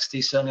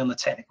complexity, certainly on the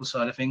technical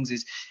side of things,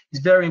 is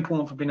very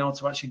important for being able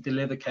to actually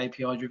deliver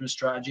KPI driven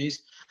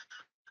strategies.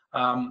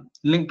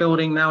 Link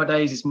building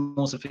nowadays is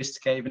more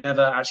sophisticated than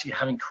ever. Actually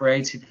having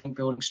creative link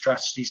building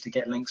strategies to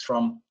get links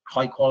from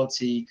high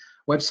quality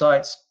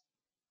websites,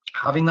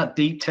 having that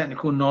deep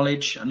technical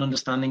knowledge and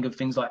understanding of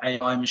things like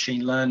AI,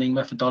 machine learning,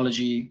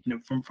 methodology, you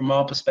know, from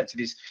our perspective,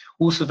 is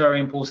also very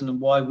important, and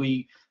why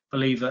we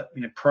believe that,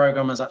 you know,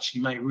 programmers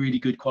actually make really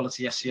good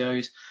quality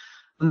SEOs.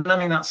 and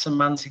having that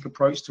semantic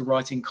approach to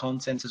writing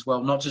content as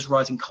well, not just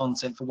writing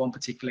content for one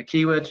particular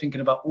keyword,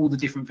 thinking about all the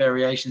different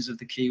variations of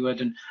the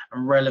keyword and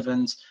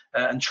relevant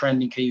and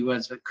trending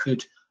keywords that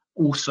could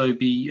also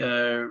be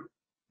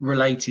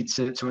related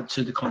to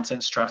the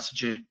content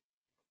strategy.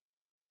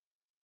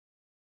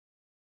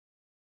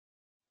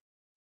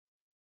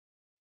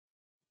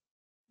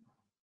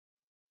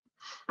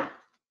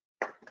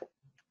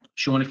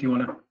 Sean, if you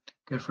want to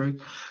go through.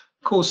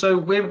 Cool. So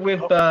with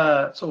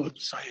sort of,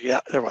 sorry, yeah,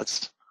 there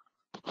was.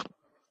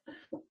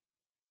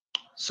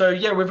 So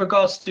yeah, with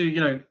regards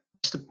to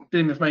just a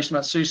bit of information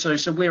about SUSO.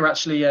 So we're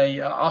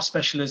actually our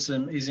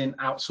specialism is in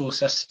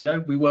outsource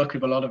SEO. We work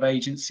with a lot of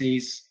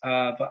agencies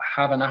that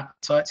have an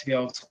appetite to be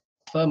able to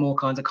offer more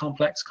kinds of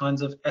complex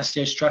kinds of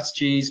SEO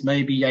strategies.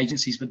 Maybe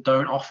agencies that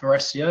don't offer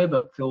SEO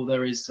but feel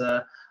there is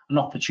an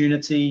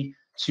opportunity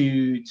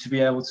to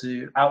be able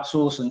to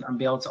outsource and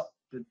be able to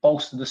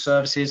bolster the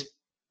services.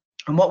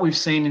 And what we've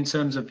seen in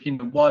terms of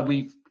why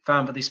we've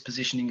found that this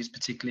positioning is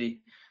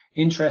particularly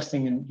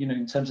interesting and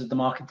in terms of the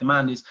market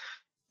demand is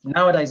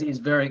nowadays it is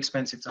very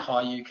expensive to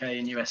hire UK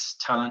and US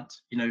talent.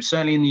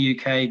 Certainly in the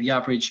UK, the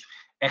average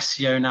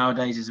SEO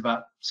nowadays is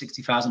about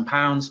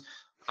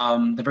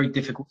 £60,000. They're very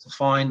difficult to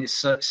find,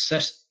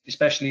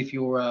 especially if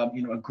you're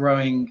a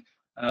growing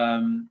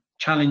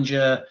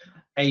challenger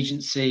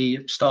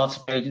agency,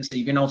 startup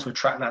agency. Being able to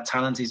attract that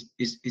talent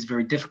is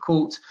very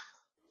difficult.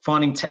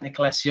 Finding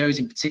technical SEOs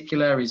in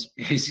particular is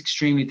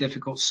extremely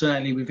difficult.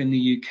 Certainly within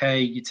the UK,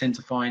 you tend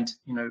to find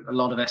a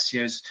lot of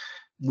SEOs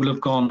will have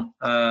gone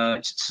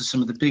to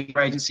some of the bigger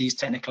agencies.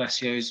 Technical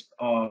SEOs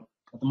are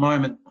at the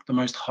moment the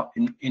most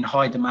in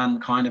high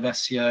demand kind of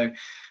SEO.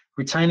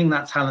 Retaining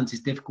that talent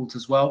is difficult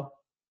as well.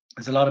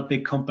 There's a lot of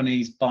big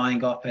companies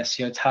buying up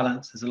SEO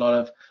talent. There's a lot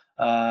of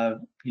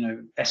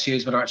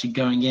SEOs that are actually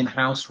going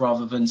in-house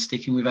rather than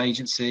sticking with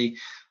agency.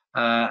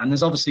 And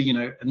there's obviously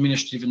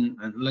administrative and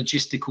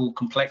logistical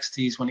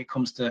complexities when it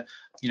comes to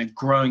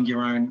growing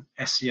your own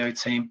SEO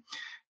team.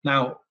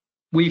 Now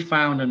we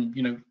found,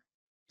 and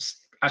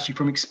actually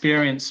from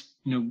experience,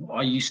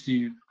 I used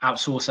to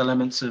outsource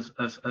elements of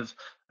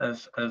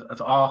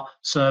our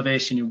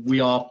service.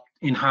 We are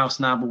in-house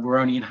now, but we're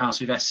only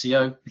in-house with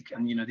SEO,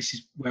 and this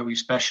is where we've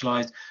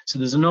specialized. So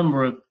there's a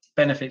number of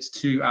benefits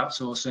to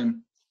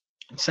outsourcing.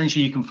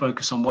 Essentially, you can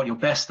focus on what you're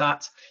best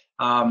at.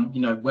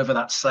 Whether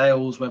that's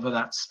sales, whether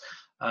that's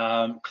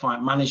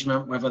client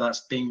management, whether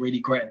that's being really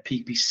great at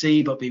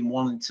PPC, but being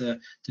wanting to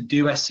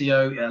do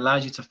SEO. It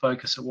allows you to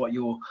focus at what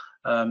you're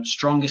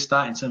strongest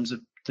at in terms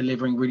of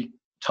delivering really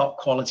top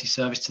quality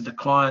service to the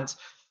client.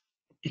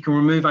 It can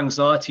remove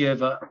anxiety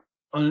over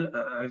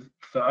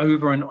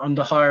and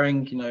under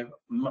hiring.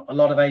 A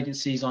lot of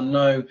agencies I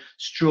know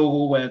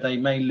struggle where they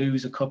may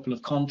lose a couple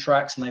of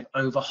contracts and they've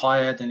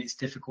overhired, and it's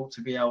difficult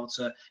to be able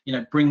to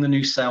bring the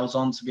new sales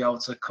on to be able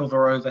to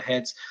cover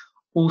overheads.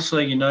 Also,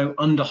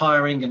 under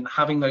hiring and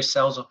having those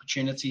sales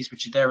opportunities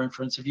which are there in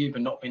front of you,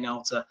 but not being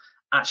able to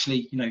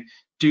actually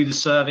do the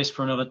service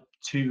for another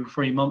 2 or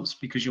 3 months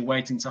because you're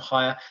waiting to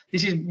hire.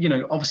 This is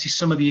obviously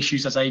some of the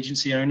issues as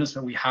agency owners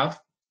that we have.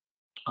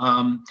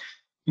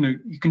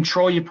 You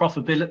control your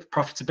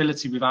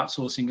profitability with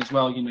outsourcing as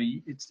well.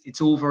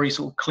 It's all very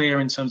sort of clear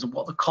in terms of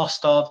what the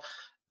cost of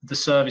the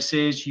service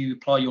is. You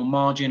apply your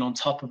margin on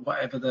top of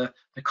whatever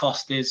the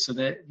cost is, so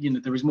that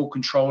there is more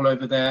control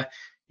over there.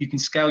 You can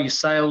scale your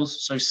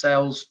sales. So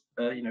sales,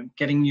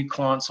 getting new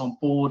clients on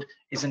board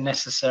isn't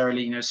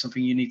necessarily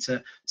something you need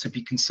to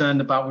be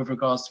concerned about with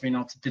regards to being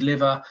able to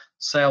deliver.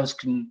 Sales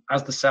can,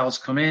 as the sales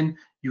come in,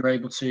 you're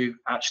able to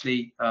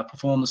actually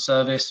perform the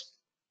service.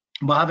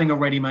 By having a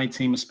ready-made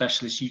team of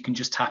specialists, you can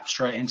just tap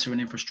straight into an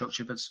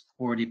infrastructure that's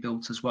already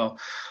built as well.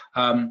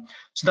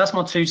 So that's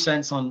my 2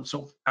 cents on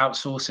sort of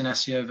outsourcing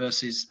SEO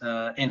versus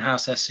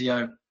in-house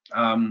SEO.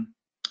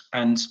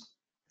 And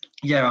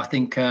yeah, I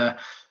think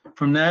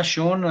from there,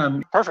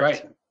 Sean.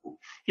 Perfect. Great.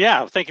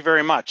 Yeah, thank you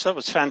very much. That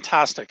was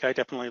fantastic. I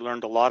definitely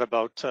learned a lot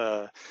about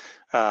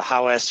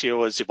how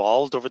SEO has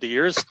evolved over the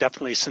years,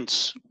 definitely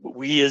since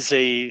we as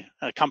a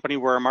company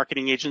were a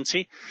marketing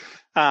agency.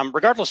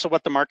 Regardless of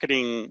what the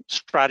marketing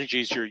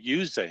strategies you're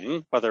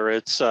using, whether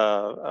it's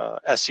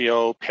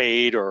SEO,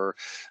 paid, or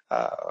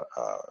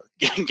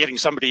getting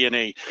somebody in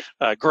a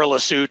gorilla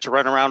suit to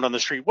run around on the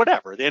street,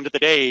 whatever. At the end of the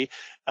day,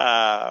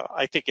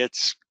 I think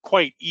it's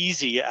quite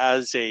easy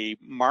as a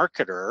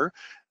marketer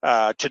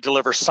to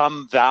deliver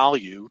some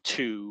value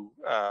to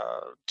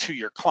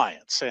your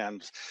clients,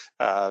 and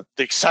the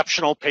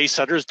exceptional pace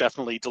setters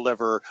definitely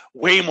deliver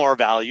way more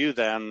value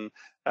than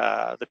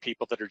the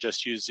people that are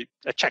just using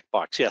a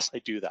checkbox. Yes, I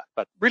do that.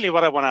 But really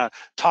what I want to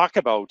talk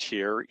about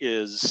here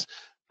is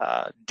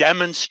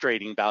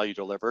demonstrating value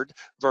delivered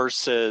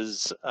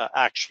versus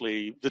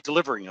actually the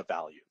delivering of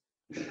value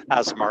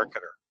as a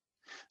marketer.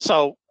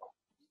 So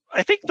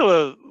I think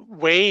the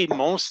way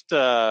most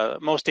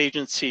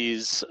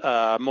agencies,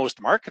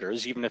 most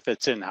marketers, even if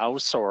it's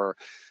in-house or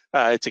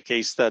it's a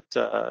case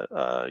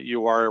that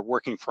you are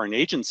working for an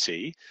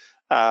agency,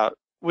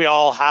 we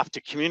all have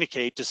to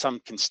communicate to some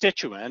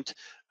constituent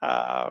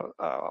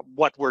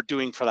what we're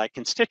doing for that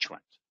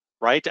constituent.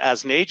 right?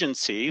 As an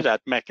agency,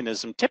 that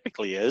mechanism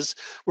typically is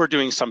we're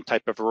doing some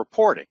type of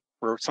reporting,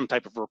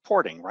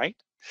 right?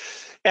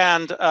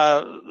 And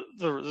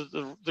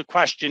the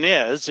question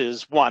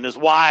is one is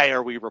why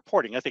are we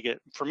reporting? I think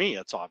for me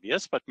it's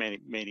obvious, but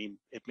it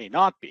may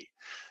not be.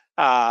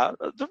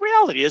 The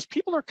reality is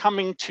people are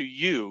coming to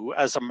you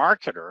as a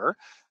marketer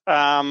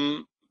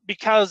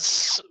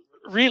because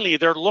really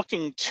they're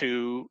looking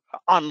to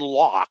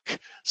unlock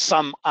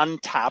some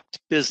untapped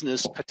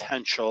business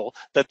potential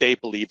that they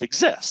believe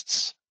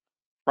exists,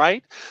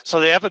 right? So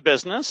they have a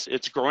business,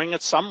 it's growing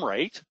at some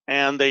rate,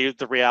 and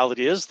the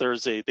reality is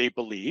they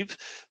believe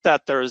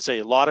that there's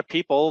a lot of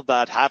people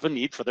that have a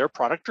need for their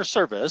product or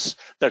service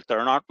that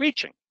they're not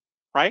reaching,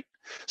 right?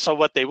 So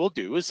what they will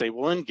do is they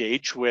will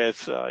engage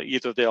with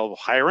either they'll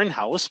hire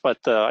in-house, but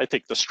I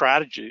think the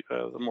strategy,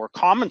 the more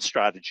common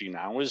strategy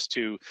now is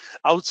to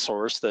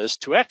outsource this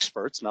to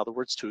experts, in other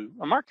words, to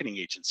a marketing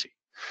agency.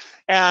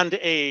 And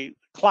a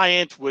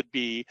client would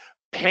be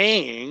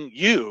paying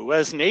you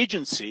as an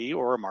agency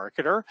or a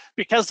marketer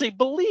because they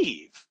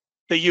believe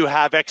that you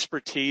have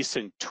expertise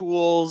in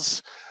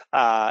tools,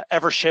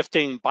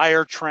 ever-shifting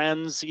buyer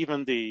trends,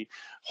 even the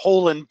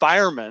whole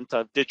environment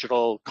of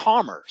digital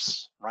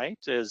commerce, right?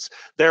 Is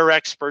they're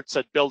experts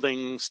at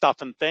building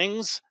stuff and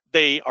things.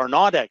 They are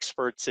not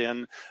experts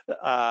in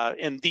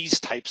these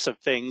types of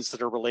things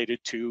that are related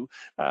to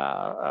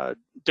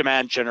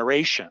demand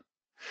generation.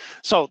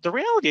 So the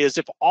reality is,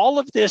 if all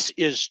of this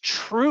is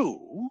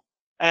true,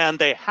 and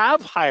they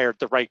have hired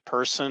the right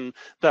person,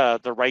 the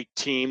right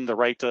team, the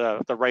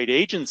right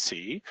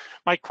agency,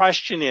 my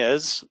question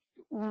is,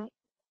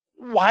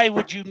 why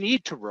would you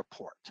need to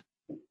report?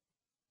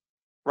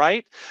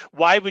 Right?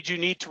 Why would you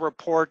need to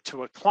report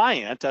to a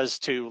client as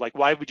to, like,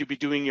 why would you be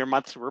doing your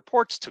monthly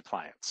reports to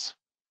clients?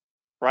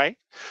 Right?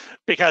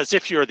 Because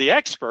if you're the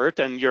expert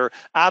and you're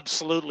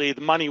absolutely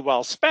the money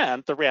well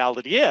spent, the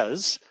reality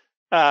is,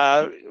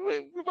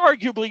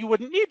 arguably you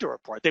wouldn't need to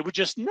report. They would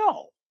just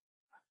know.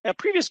 A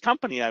previous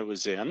company I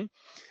was in,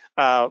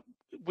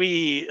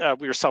 we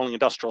were selling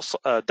industrial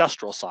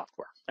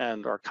software,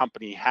 and our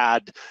company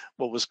had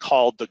what was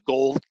called the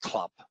Gold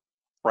Club,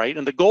 right?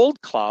 And the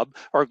Gold Club,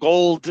 or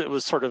Gold, it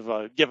was sort of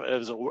an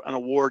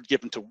award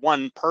given to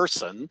one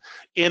person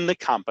in the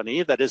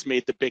company that has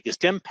made the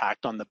biggest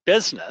impact on the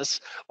business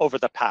over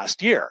the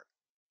past year.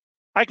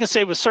 I can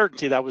say with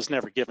certainty that was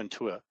never given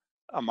to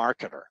a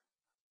marketer,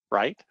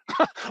 right?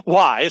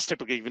 Why? It's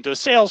typically given to a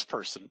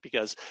salesperson,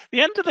 because at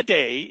the end of the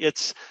day,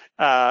 it's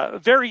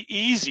very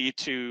easy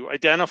to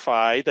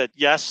identify that,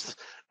 yes,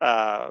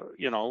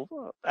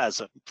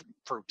 as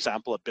for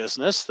example, a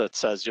business that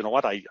says, you know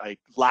what, I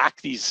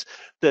lack this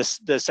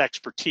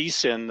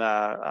expertise in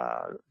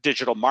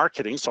digital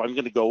marketing, so I'm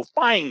going to go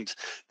find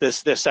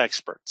this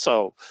expert.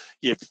 So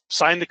you've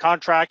signed the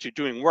contract, you're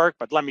doing work,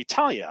 but let me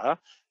tell you,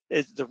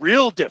 the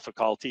real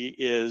difficulty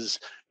is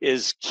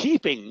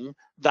keeping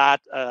that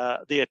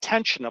the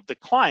attention of the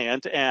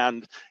client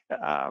and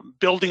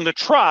building the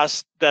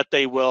trust that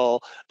they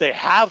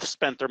have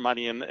spent their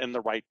money in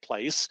the right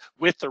place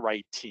with the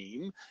right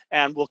team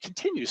and will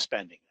continue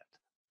spending it.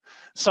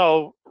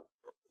 So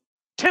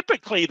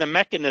typically the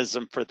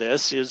mechanism for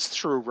this is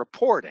through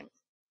reporting,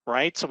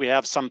 right? So we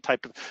have some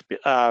type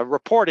of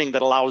reporting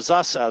that allows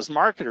us as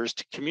marketers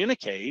to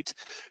communicate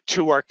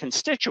to our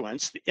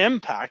constituents the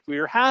impact we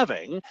are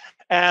having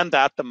and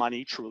that the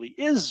money truly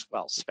is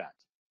well spent.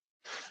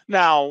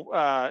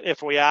 Now,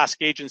 if we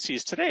ask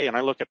agencies today, and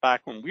I look at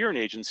back when we were an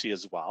agency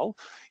as well,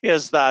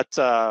 is that,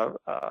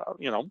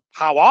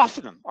 how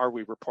often are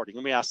we reporting?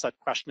 And we asked that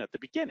question at the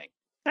beginning.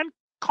 And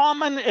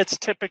common, it's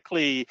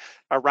typically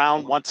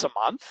around once a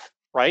month,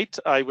 right?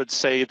 I would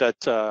say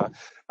that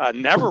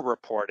never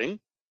reporting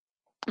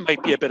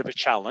might be a bit of a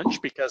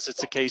challenge, because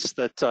it's a case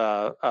that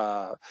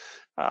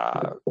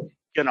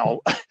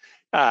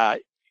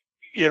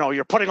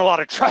you're putting a lot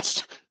of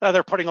trust.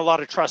 They're putting a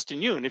lot of trust in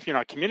you, and if you're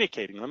not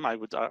communicating them, I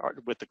would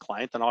with the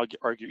client, then I'll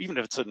argue, even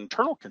if it's an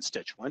internal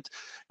constituent,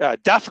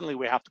 definitely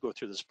we have to go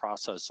through this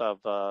process of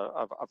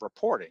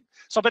reporting.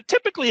 So, but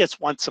typically it's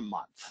once a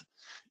month.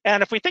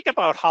 And if we think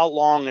about how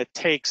long it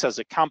takes as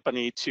a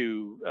company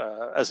to,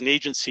 as an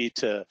agency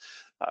to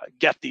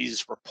get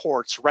these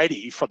reports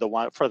ready for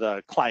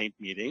the client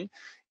meeting,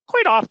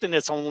 quite often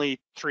it's only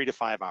 3 to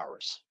 5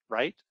 hours,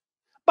 right?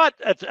 But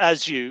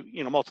as you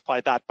multiply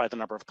that by the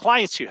number of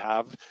clients you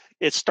have,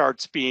 it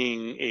starts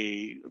being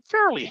a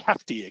fairly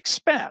hefty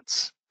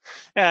expense.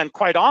 And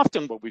quite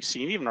often what we've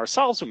seen, even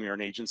ourselves when we were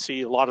an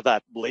agency, a lot of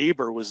that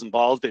labor was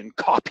involved in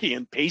copy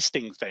and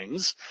pasting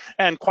things.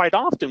 And quite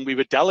often we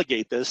would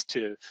delegate this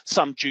to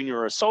some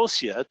junior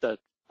associate that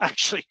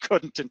actually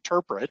couldn't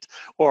interpret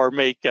or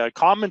make a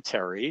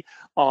commentary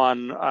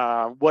on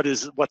what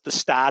the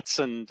stats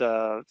and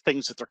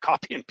things that they're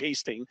copy and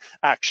pasting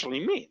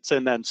actually means.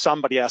 And then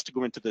somebody has to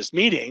go into this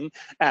meeting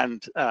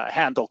and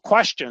handle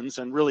questions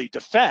and really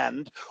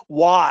defend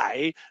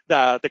why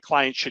the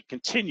client should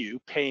continue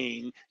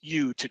paying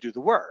you to do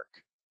the work.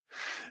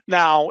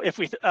 Now, if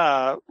we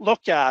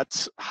look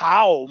at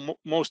how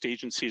most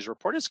agencies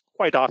report, it's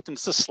quite often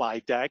it's a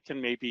slide deck,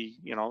 and maybe,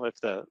 you know, if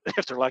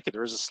they're lucky,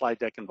 there is a slide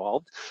deck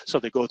involved. So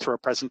they go through a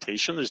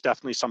presentation. There's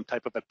definitely some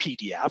type of a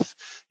PDF.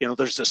 You know,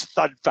 there's this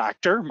thud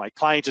factor. My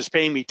client is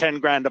paying me 10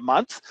 grand a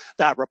month.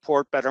 That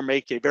report better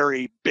make a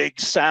very big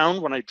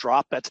sound when I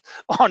drop it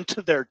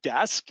onto their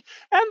desk.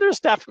 And there's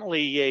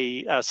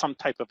definitely some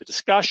type of a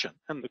discussion.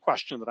 And the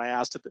question that I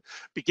asked at the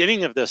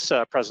beginning of this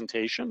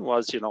presentation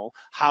was, you know,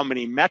 how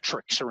many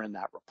metrics are in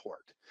that report?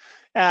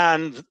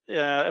 And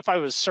if I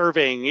was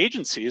surveying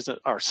agencies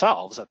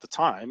ourselves at the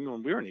time,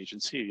 when we were an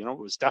agency, you know, it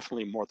was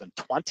definitely more than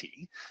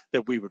 20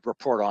 that we would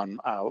report on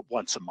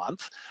once a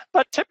month.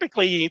 But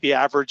typically the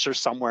average are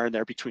somewhere in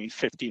there between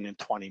 15 and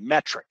 20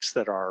 metrics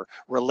that are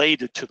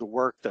related to the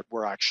work that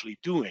we're actually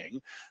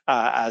doing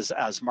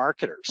as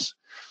marketers.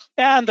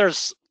 And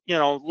there's, you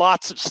know,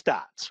 lots of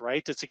stats,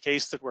 right? It's a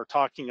case that we're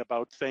talking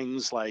about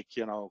things like,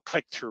 you know,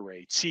 click-through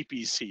rate,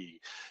 CPC,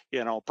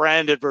 you know,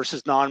 branded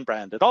versus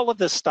non-branded, all of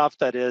this stuff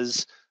that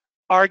is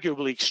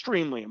arguably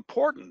extremely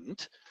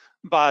important.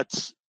 But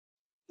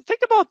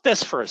think about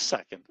this for a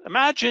second.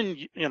 Imagine,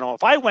 you know,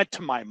 if I went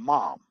to my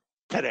mom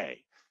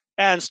today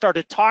and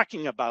started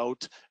talking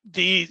about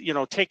you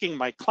know, taking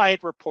my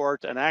client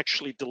report and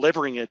actually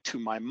delivering it to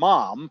my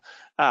mom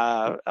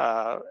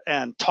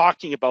and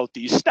talking about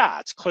these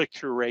stats,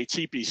 click-through rate,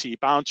 CPC,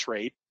 bounce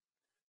rate,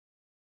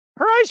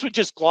 her eyes would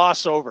just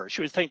gloss over.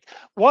 She would think,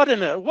 what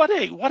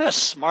a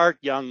smart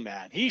young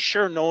man. He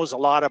sure knows a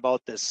lot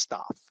about this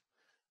stuff,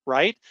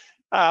 right?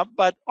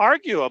 But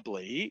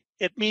arguably,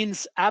 it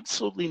means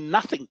absolutely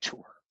nothing to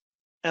her.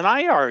 And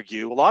I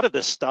argue a lot of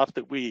this stuff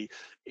that we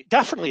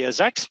definitely as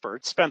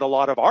experts spend a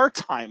lot of our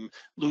time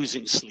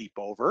losing sleep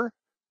over,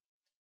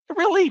 it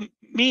really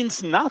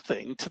means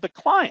nothing to the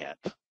client.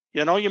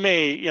 You know,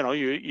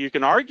 you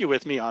can argue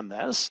with me on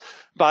this,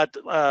 but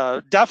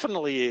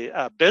definitely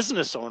a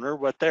business owner,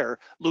 what they're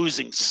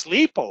losing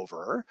sleep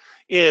over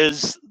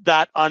is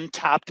that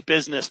untapped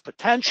business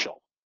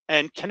potential.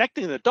 And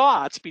connecting the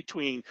dots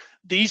between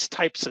these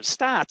types of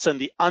stats and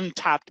the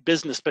untapped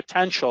business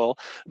potential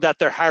that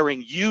they're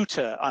hiring you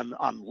to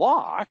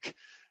unlock,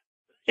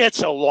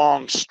 it's a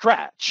long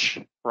stretch,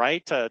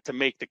 right, to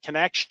make the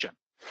connection.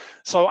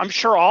 So I'm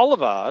sure all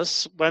of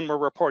us, when we're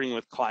reporting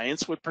with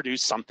clients, would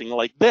produce something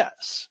like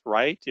this,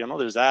 right? You know,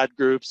 there's ad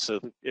groups. So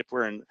if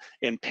we're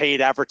in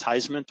paid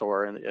advertisement,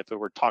 or if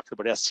we're talking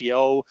about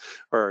SEO,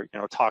 or, you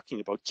know,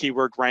 talking about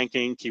keyword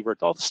ranking,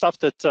 all the stuff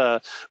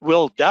that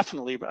will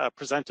definitely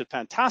present it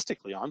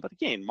fantastically on. But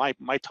again,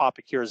 my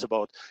topic here is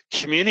about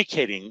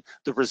communicating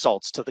the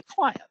results to the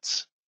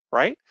clients,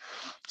 right?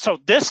 So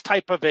this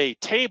type of a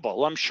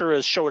table, I'm sure,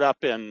 has showed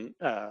up in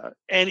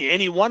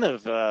any one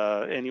of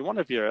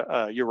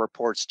your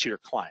reports to your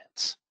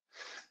clients.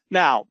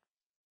 Now,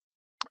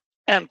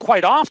 and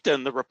quite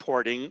often the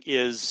reporting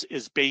is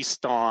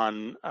based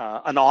on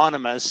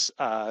anonymous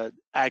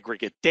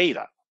aggregate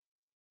data,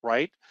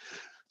 right?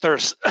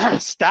 There's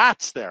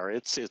stats there.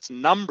 It's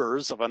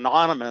numbers of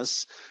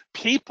anonymous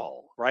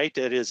people, right?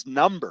 It is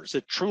numbers.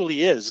 It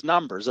truly is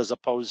numbers as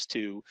opposed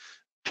to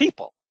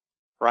people,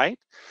 right?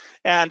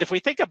 And if we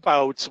think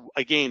about,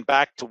 again,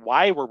 back to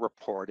why we're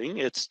reporting,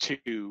 it's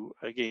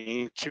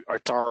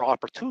our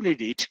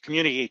opportunity to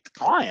communicate to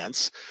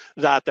clients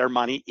that their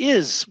money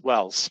is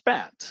well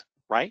spent,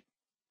 right?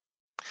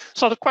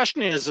 So the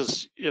question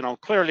is, you know,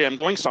 clearly I'm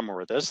going somewhere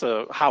with this,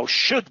 how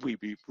should we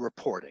be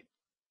reporting,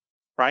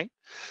 right?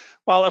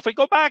 Well, if we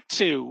go back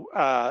to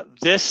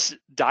this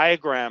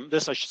diagram,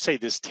 I should say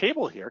this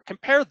table here,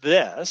 compare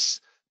this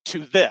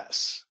to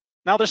this.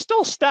 Now there's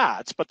still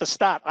stats, but the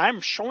stat I'm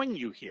showing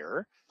you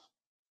here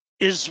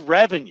is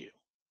revenue,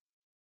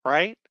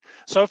 right?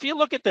 So if you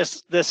look at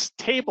this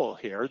table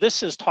here,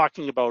 this is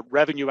talking about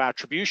revenue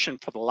attribution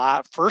for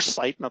the first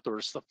site. In other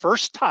words, the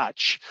first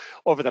touch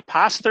over the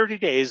past 30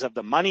 days of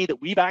the money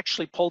that we've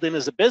actually pulled in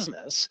as a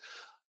business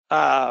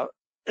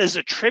is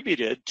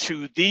attributed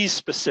to these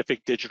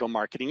specific digital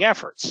marketing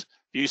efforts.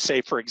 You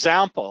say, for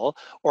example,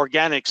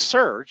 organic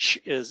search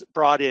is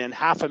brought in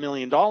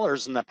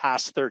 $500,000 in the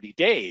past 30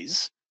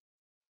 days.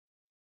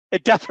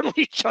 It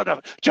definitely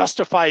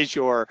justifies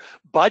your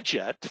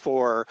budget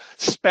for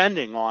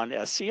spending on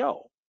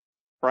SEO,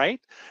 right?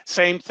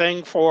 Same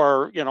thing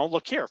for, you know,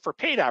 look here, for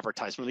paid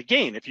advertisement.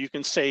 Again, if you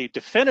can say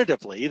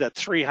definitively that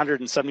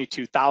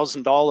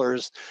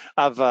 $372,000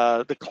 of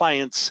the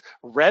client's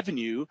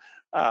revenue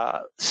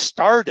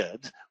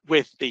started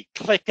with the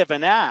click of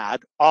an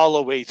ad all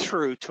the way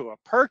through to a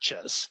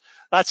purchase,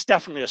 that's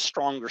definitely a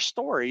stronger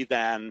story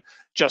than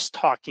just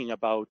talking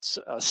about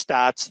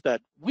stats that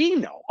we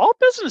know. All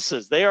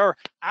businesses, they are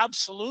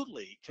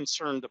absolutely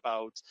concerned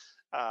about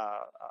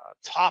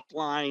top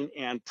line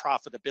and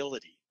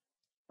profitability,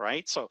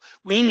 right? So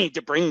we need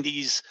to bring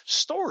these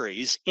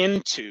stories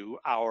into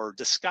our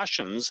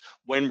discussions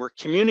when we're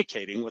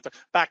communicating with,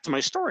 back to my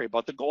story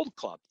about the Gold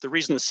Club. The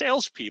reason the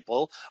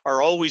salespeople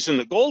are always in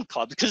the Gold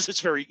Club because it's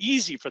very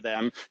easy for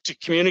them to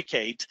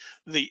communicate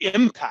the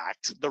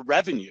impact, the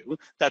revenue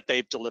that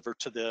they've delivered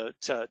to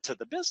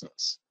the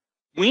business,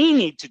 We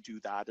need to do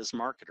that as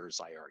marketers,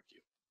 I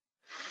argue.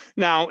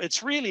 Now,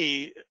 it's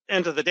really,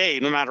 end of the day,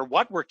 no matter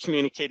what we're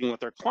communicating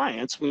with our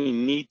clients, we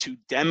need to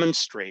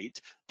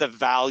demonstrate the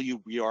value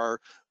we are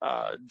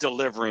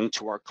delivering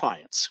to our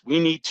clients. We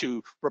need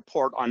to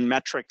report on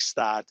metrics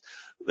that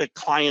the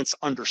clients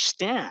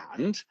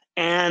understand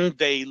and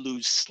they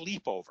lose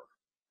sleep over,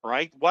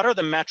 right? What are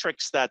the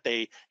metrics that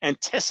they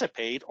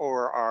anticipate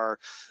or are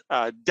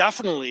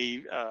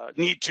definitely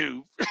need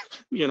to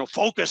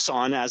focus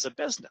on as a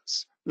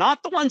business?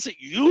 Not the ones that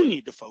you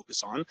need to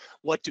focus on.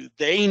 What do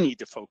they need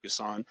to focus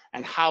on?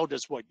 And how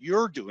does what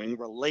you're doing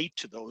relate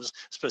to those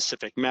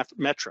specific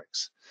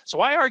metrics? So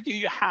I argue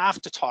you have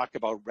to talk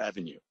about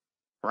revenue,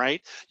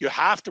 right? You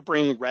have to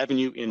bring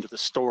revenue into the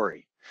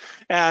story.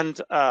 And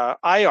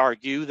I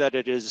argue that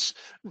it is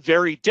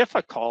very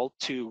difficult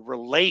to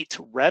relate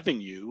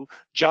revenue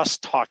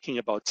just talking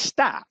about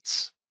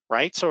stats,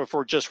 right? So if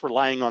we're just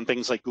relying on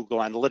things like Google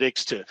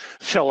Analytics to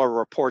fill our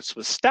reports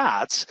with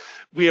stats,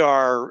 we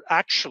are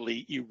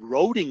actually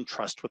eroding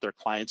trust with our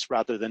clients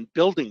rather than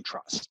building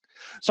trust.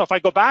 So if I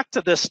go back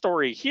to this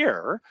story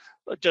here,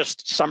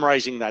 just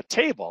summarizing that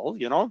table,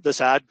 this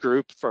ad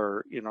group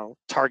for,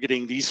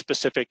 targeting these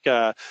specific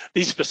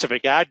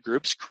ad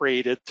groups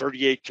created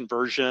 38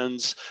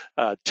 conversions,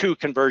 2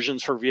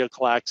 conversions for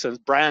vehicle access.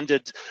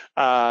 Branded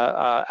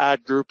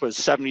ad group was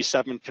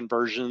 77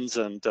 conversions,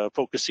 and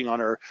focusing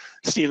on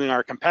stealing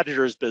our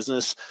competitors'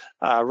 business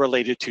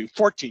related to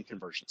 14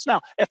 conversions.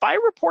 Now, if I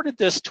reported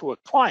this to a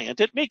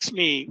client, it makes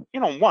me,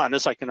 one,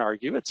 as I can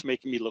argue, it's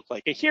making me look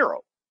like a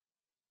hero.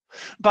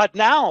 But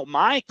now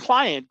my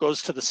client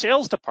goes to the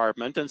sales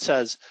department and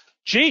says,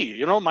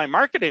 gee, my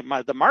marketing,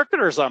 the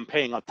marketers I'm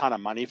paying a ton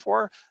of money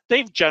for,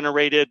 they've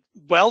generated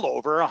well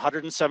over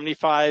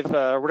 175,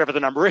 whatever the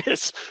number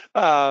is,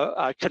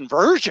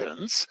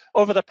 conversions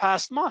over the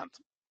past month.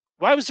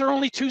 Why was there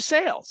only 2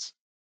 sales?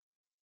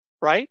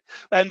 Right?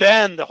 And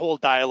then the whole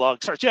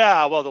dialogue starts,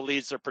 yeah, well, the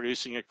leads they're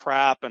producing are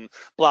crap and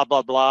blah,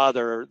 blah, blah.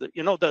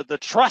 The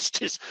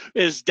trust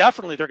is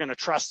definitely, they're going to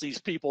trust these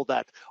people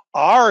that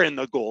are in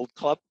the gold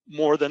club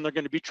more than they're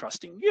going to be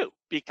trusting you,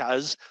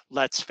 because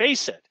let's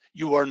face it,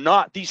 you are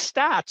not, these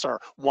stats are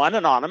 1,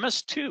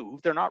 anonymous, 2,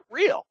 they're not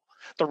real.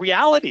 The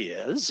reality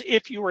is,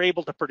 if you were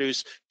able to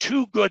produce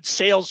 2 good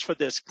sales for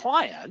this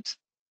client,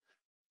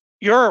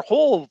 your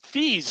whole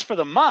fees for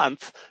the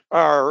month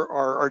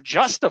are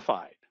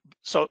justified.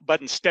 So, but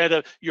instead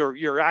of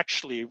you're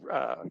actually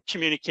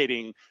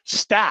communicating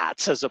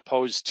stats as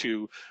opposed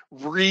to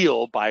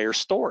real buyer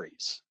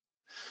stories.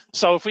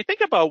 So if we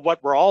think about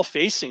what we're all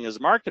facing as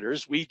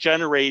marketers, we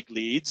generate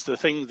leads. The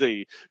thing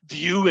they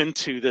view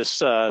into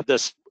this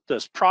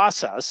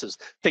process is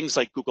things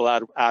like Google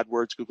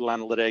AdWords, Google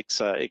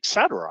Analytics,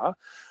 etc.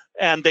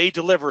 And they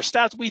deliver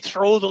stats. We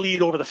throw the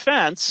lead over the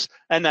fence,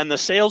 and then the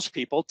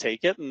salespeople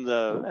take it, and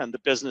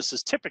the business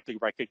is typically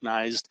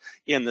recognized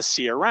in the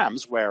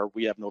CRMs where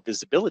we have no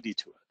visibility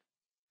to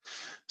it.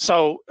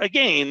 So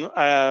again,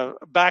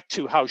 back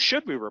to how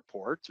should we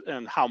report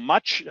and how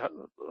much,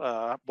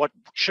 what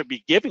should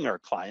be giving our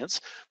clients.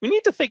 We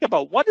need to think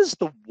about what is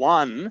the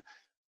one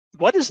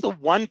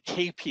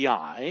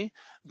KPI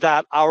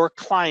that our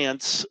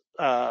clients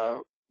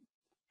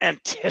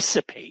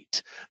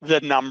anticipate the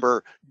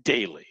number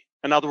daily.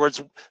 In other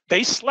words,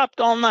 they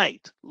slept all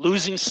night,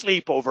 losing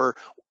sleep over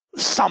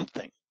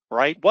something,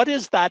 right? What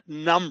is that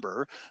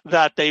number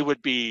that they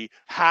would be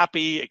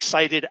happy,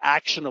 excited,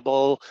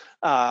 actionable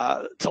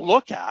to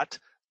look at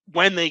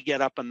when they get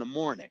up in the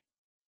morning,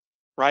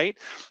 right?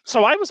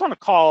 So I was on a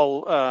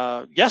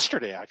call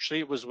yesterday, actually.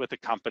 It was with a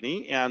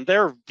company, and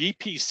their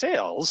VP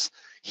sales,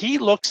 he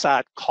looks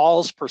at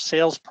calls per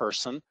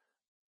salesperson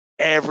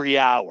every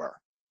hour.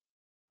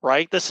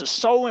 Right? This is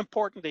so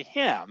important to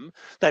him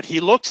that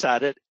he looks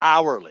at it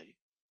hourly.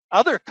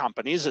 Other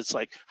companies, it's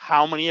like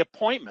how many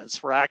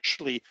appointments were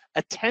actually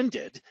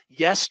attended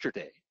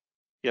yesterday,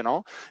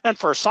 And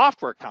for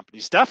software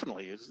companies,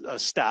 definitely a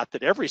stat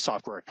that every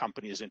software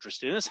company is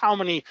interested in is how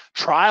many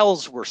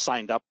trials were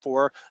signed up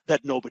for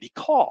that nobody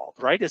called,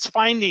 right? It's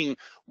finding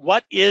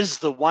what is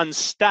the one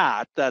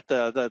stat that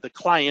the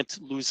client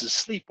loses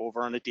sleep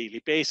over on a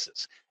daily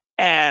basis.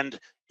 And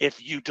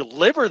if you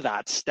deliver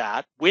that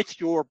stat with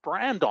your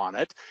brand on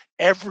it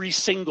every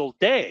single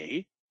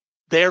day,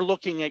 they're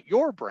looking at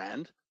your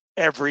brand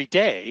every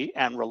day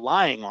and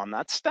relying on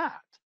that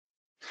stat.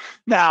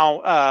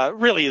 Now,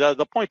 really,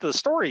 the point of the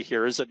story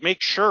here is that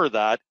make sure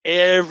that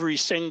every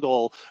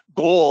single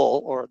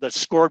goal or that's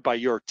scored by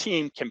your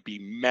team can be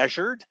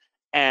measured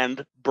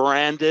and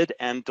branded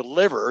and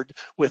delivered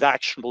with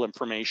actionable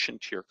information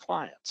to your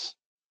clients.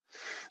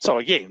 So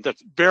again, the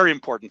very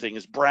important thing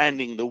is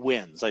branding the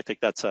wins. I think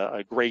that's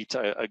a great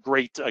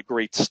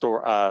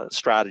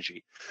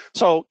strategy.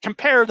 So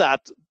compare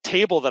that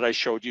table that I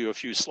showed you a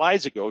few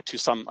slides ago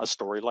to a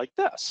story like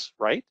this,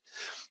 right?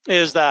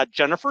 Is that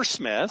Jennifer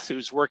Smith,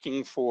 who's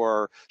working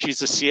she's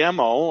the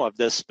CMO of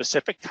this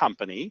specific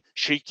company.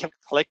 She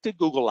clicked a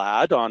Google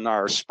ad on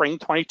our Spring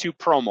 22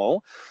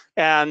 promo,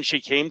 and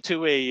she came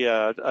to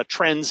a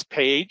trends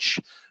page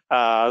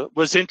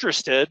was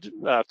interested,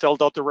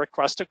 filled out the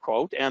request to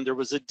quote, and there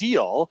was a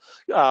deal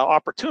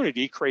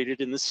opportunity created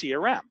in the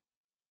CRM,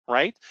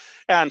 right?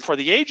 And for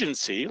the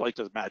agency, like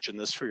to imagine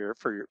this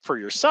for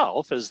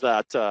yourself, is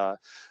that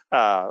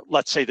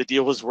let's say the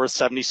deal was worth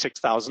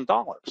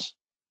 $76,000.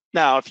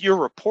 Now, if you're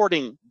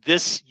reporting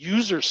this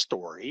user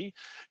story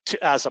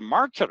as a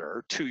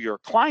marketer to your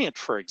client,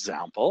 for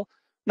example,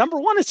 number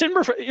one, it's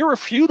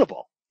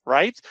irrefutable,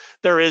 right?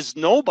 There is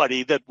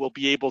nobody that will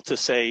be able to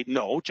say,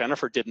 no,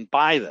 Jennifer didn't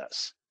buy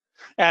this.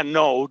 And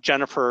no,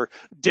 Jennifer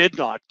did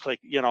not click,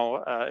 you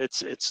know,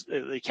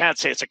 they can't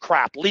say it's a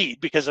crap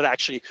lead because it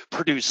actually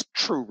produced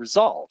true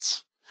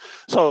results.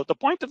 So the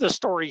point of the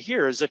story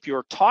here is if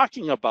you're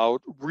talking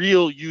about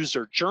real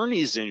user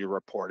journeys in your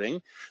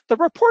reporting, the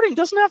reporting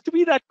doesn't have to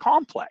be that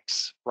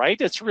complex,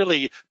 right? It's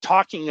really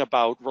talking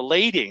about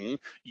relating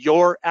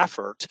your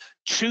effort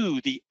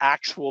to the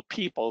actual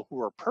people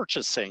who are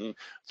purchasing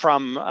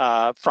from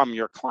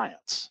your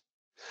clients.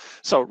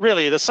 So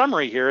really the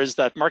summary here is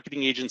that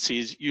marketing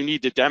agencies, you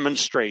need to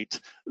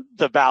demonstrate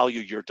the value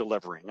you're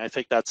delivering. I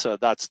think that's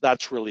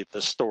really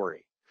the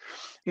story.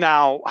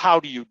 Now, how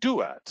do you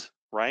do it?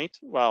 Right?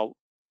 Well,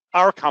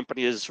 our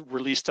company has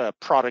released a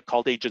product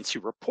called Agency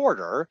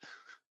Reporter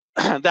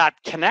that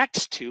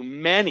connects to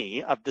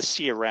many of the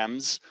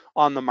CRMs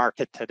on the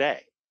market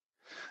today.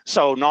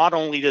 So not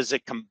only does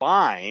it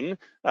combine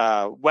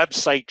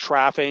website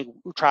traffic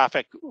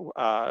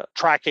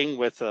tracking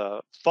with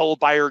full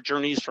buyer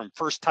journeys from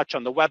first touch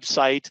on the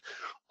website,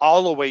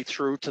 all the way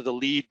through to the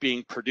lead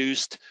being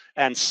produced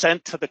and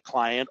sent to the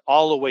client,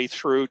 all the way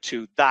through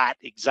to that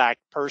exact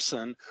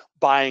person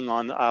buying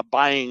with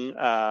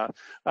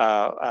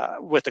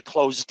a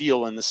closed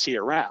deal in the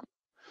CRM.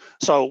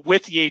 So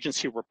with the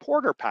Agency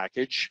Reporter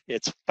package,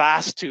 it's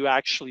fast to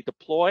actually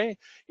deploy.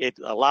 It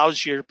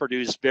allows you to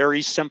produce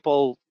very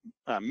simple,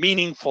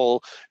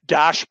 meaningful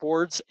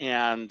dashboards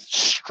and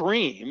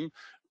stream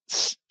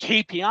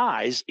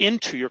KPIs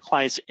into your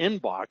client's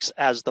inbox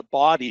as the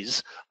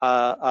bodies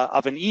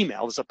of an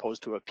email as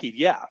opposed to a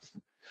PDF.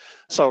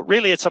 So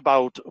really it's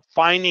about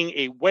finding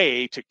a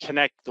way to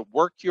connect the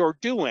work you're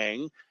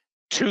doing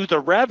to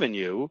the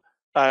revenue,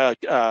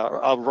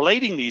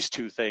 relating these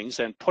two things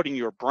and putting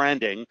your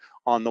branding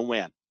on the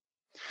win.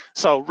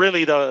 So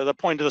really the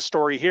point of the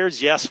story here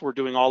is, yes, we're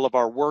doing all of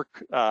our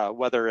work,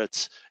 whether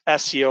it's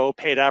SEO,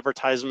 paid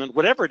advertisement,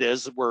 whatever it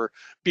is, we're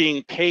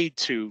being paid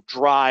to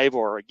drive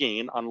or,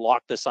 again,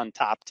 unlock this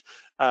untapped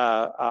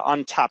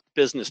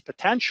business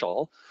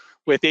potential.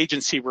 With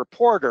Agency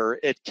Reporter,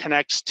 it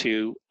connects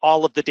to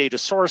all of the data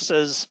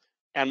sources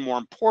and, more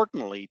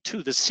importantly,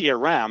 to the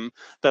CRM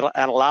that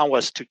allow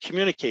us to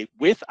communicate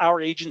with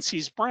our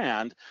agency's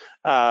brand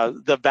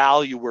the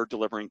value we're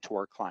delivering to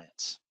our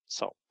clients.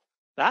 So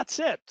that's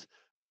it.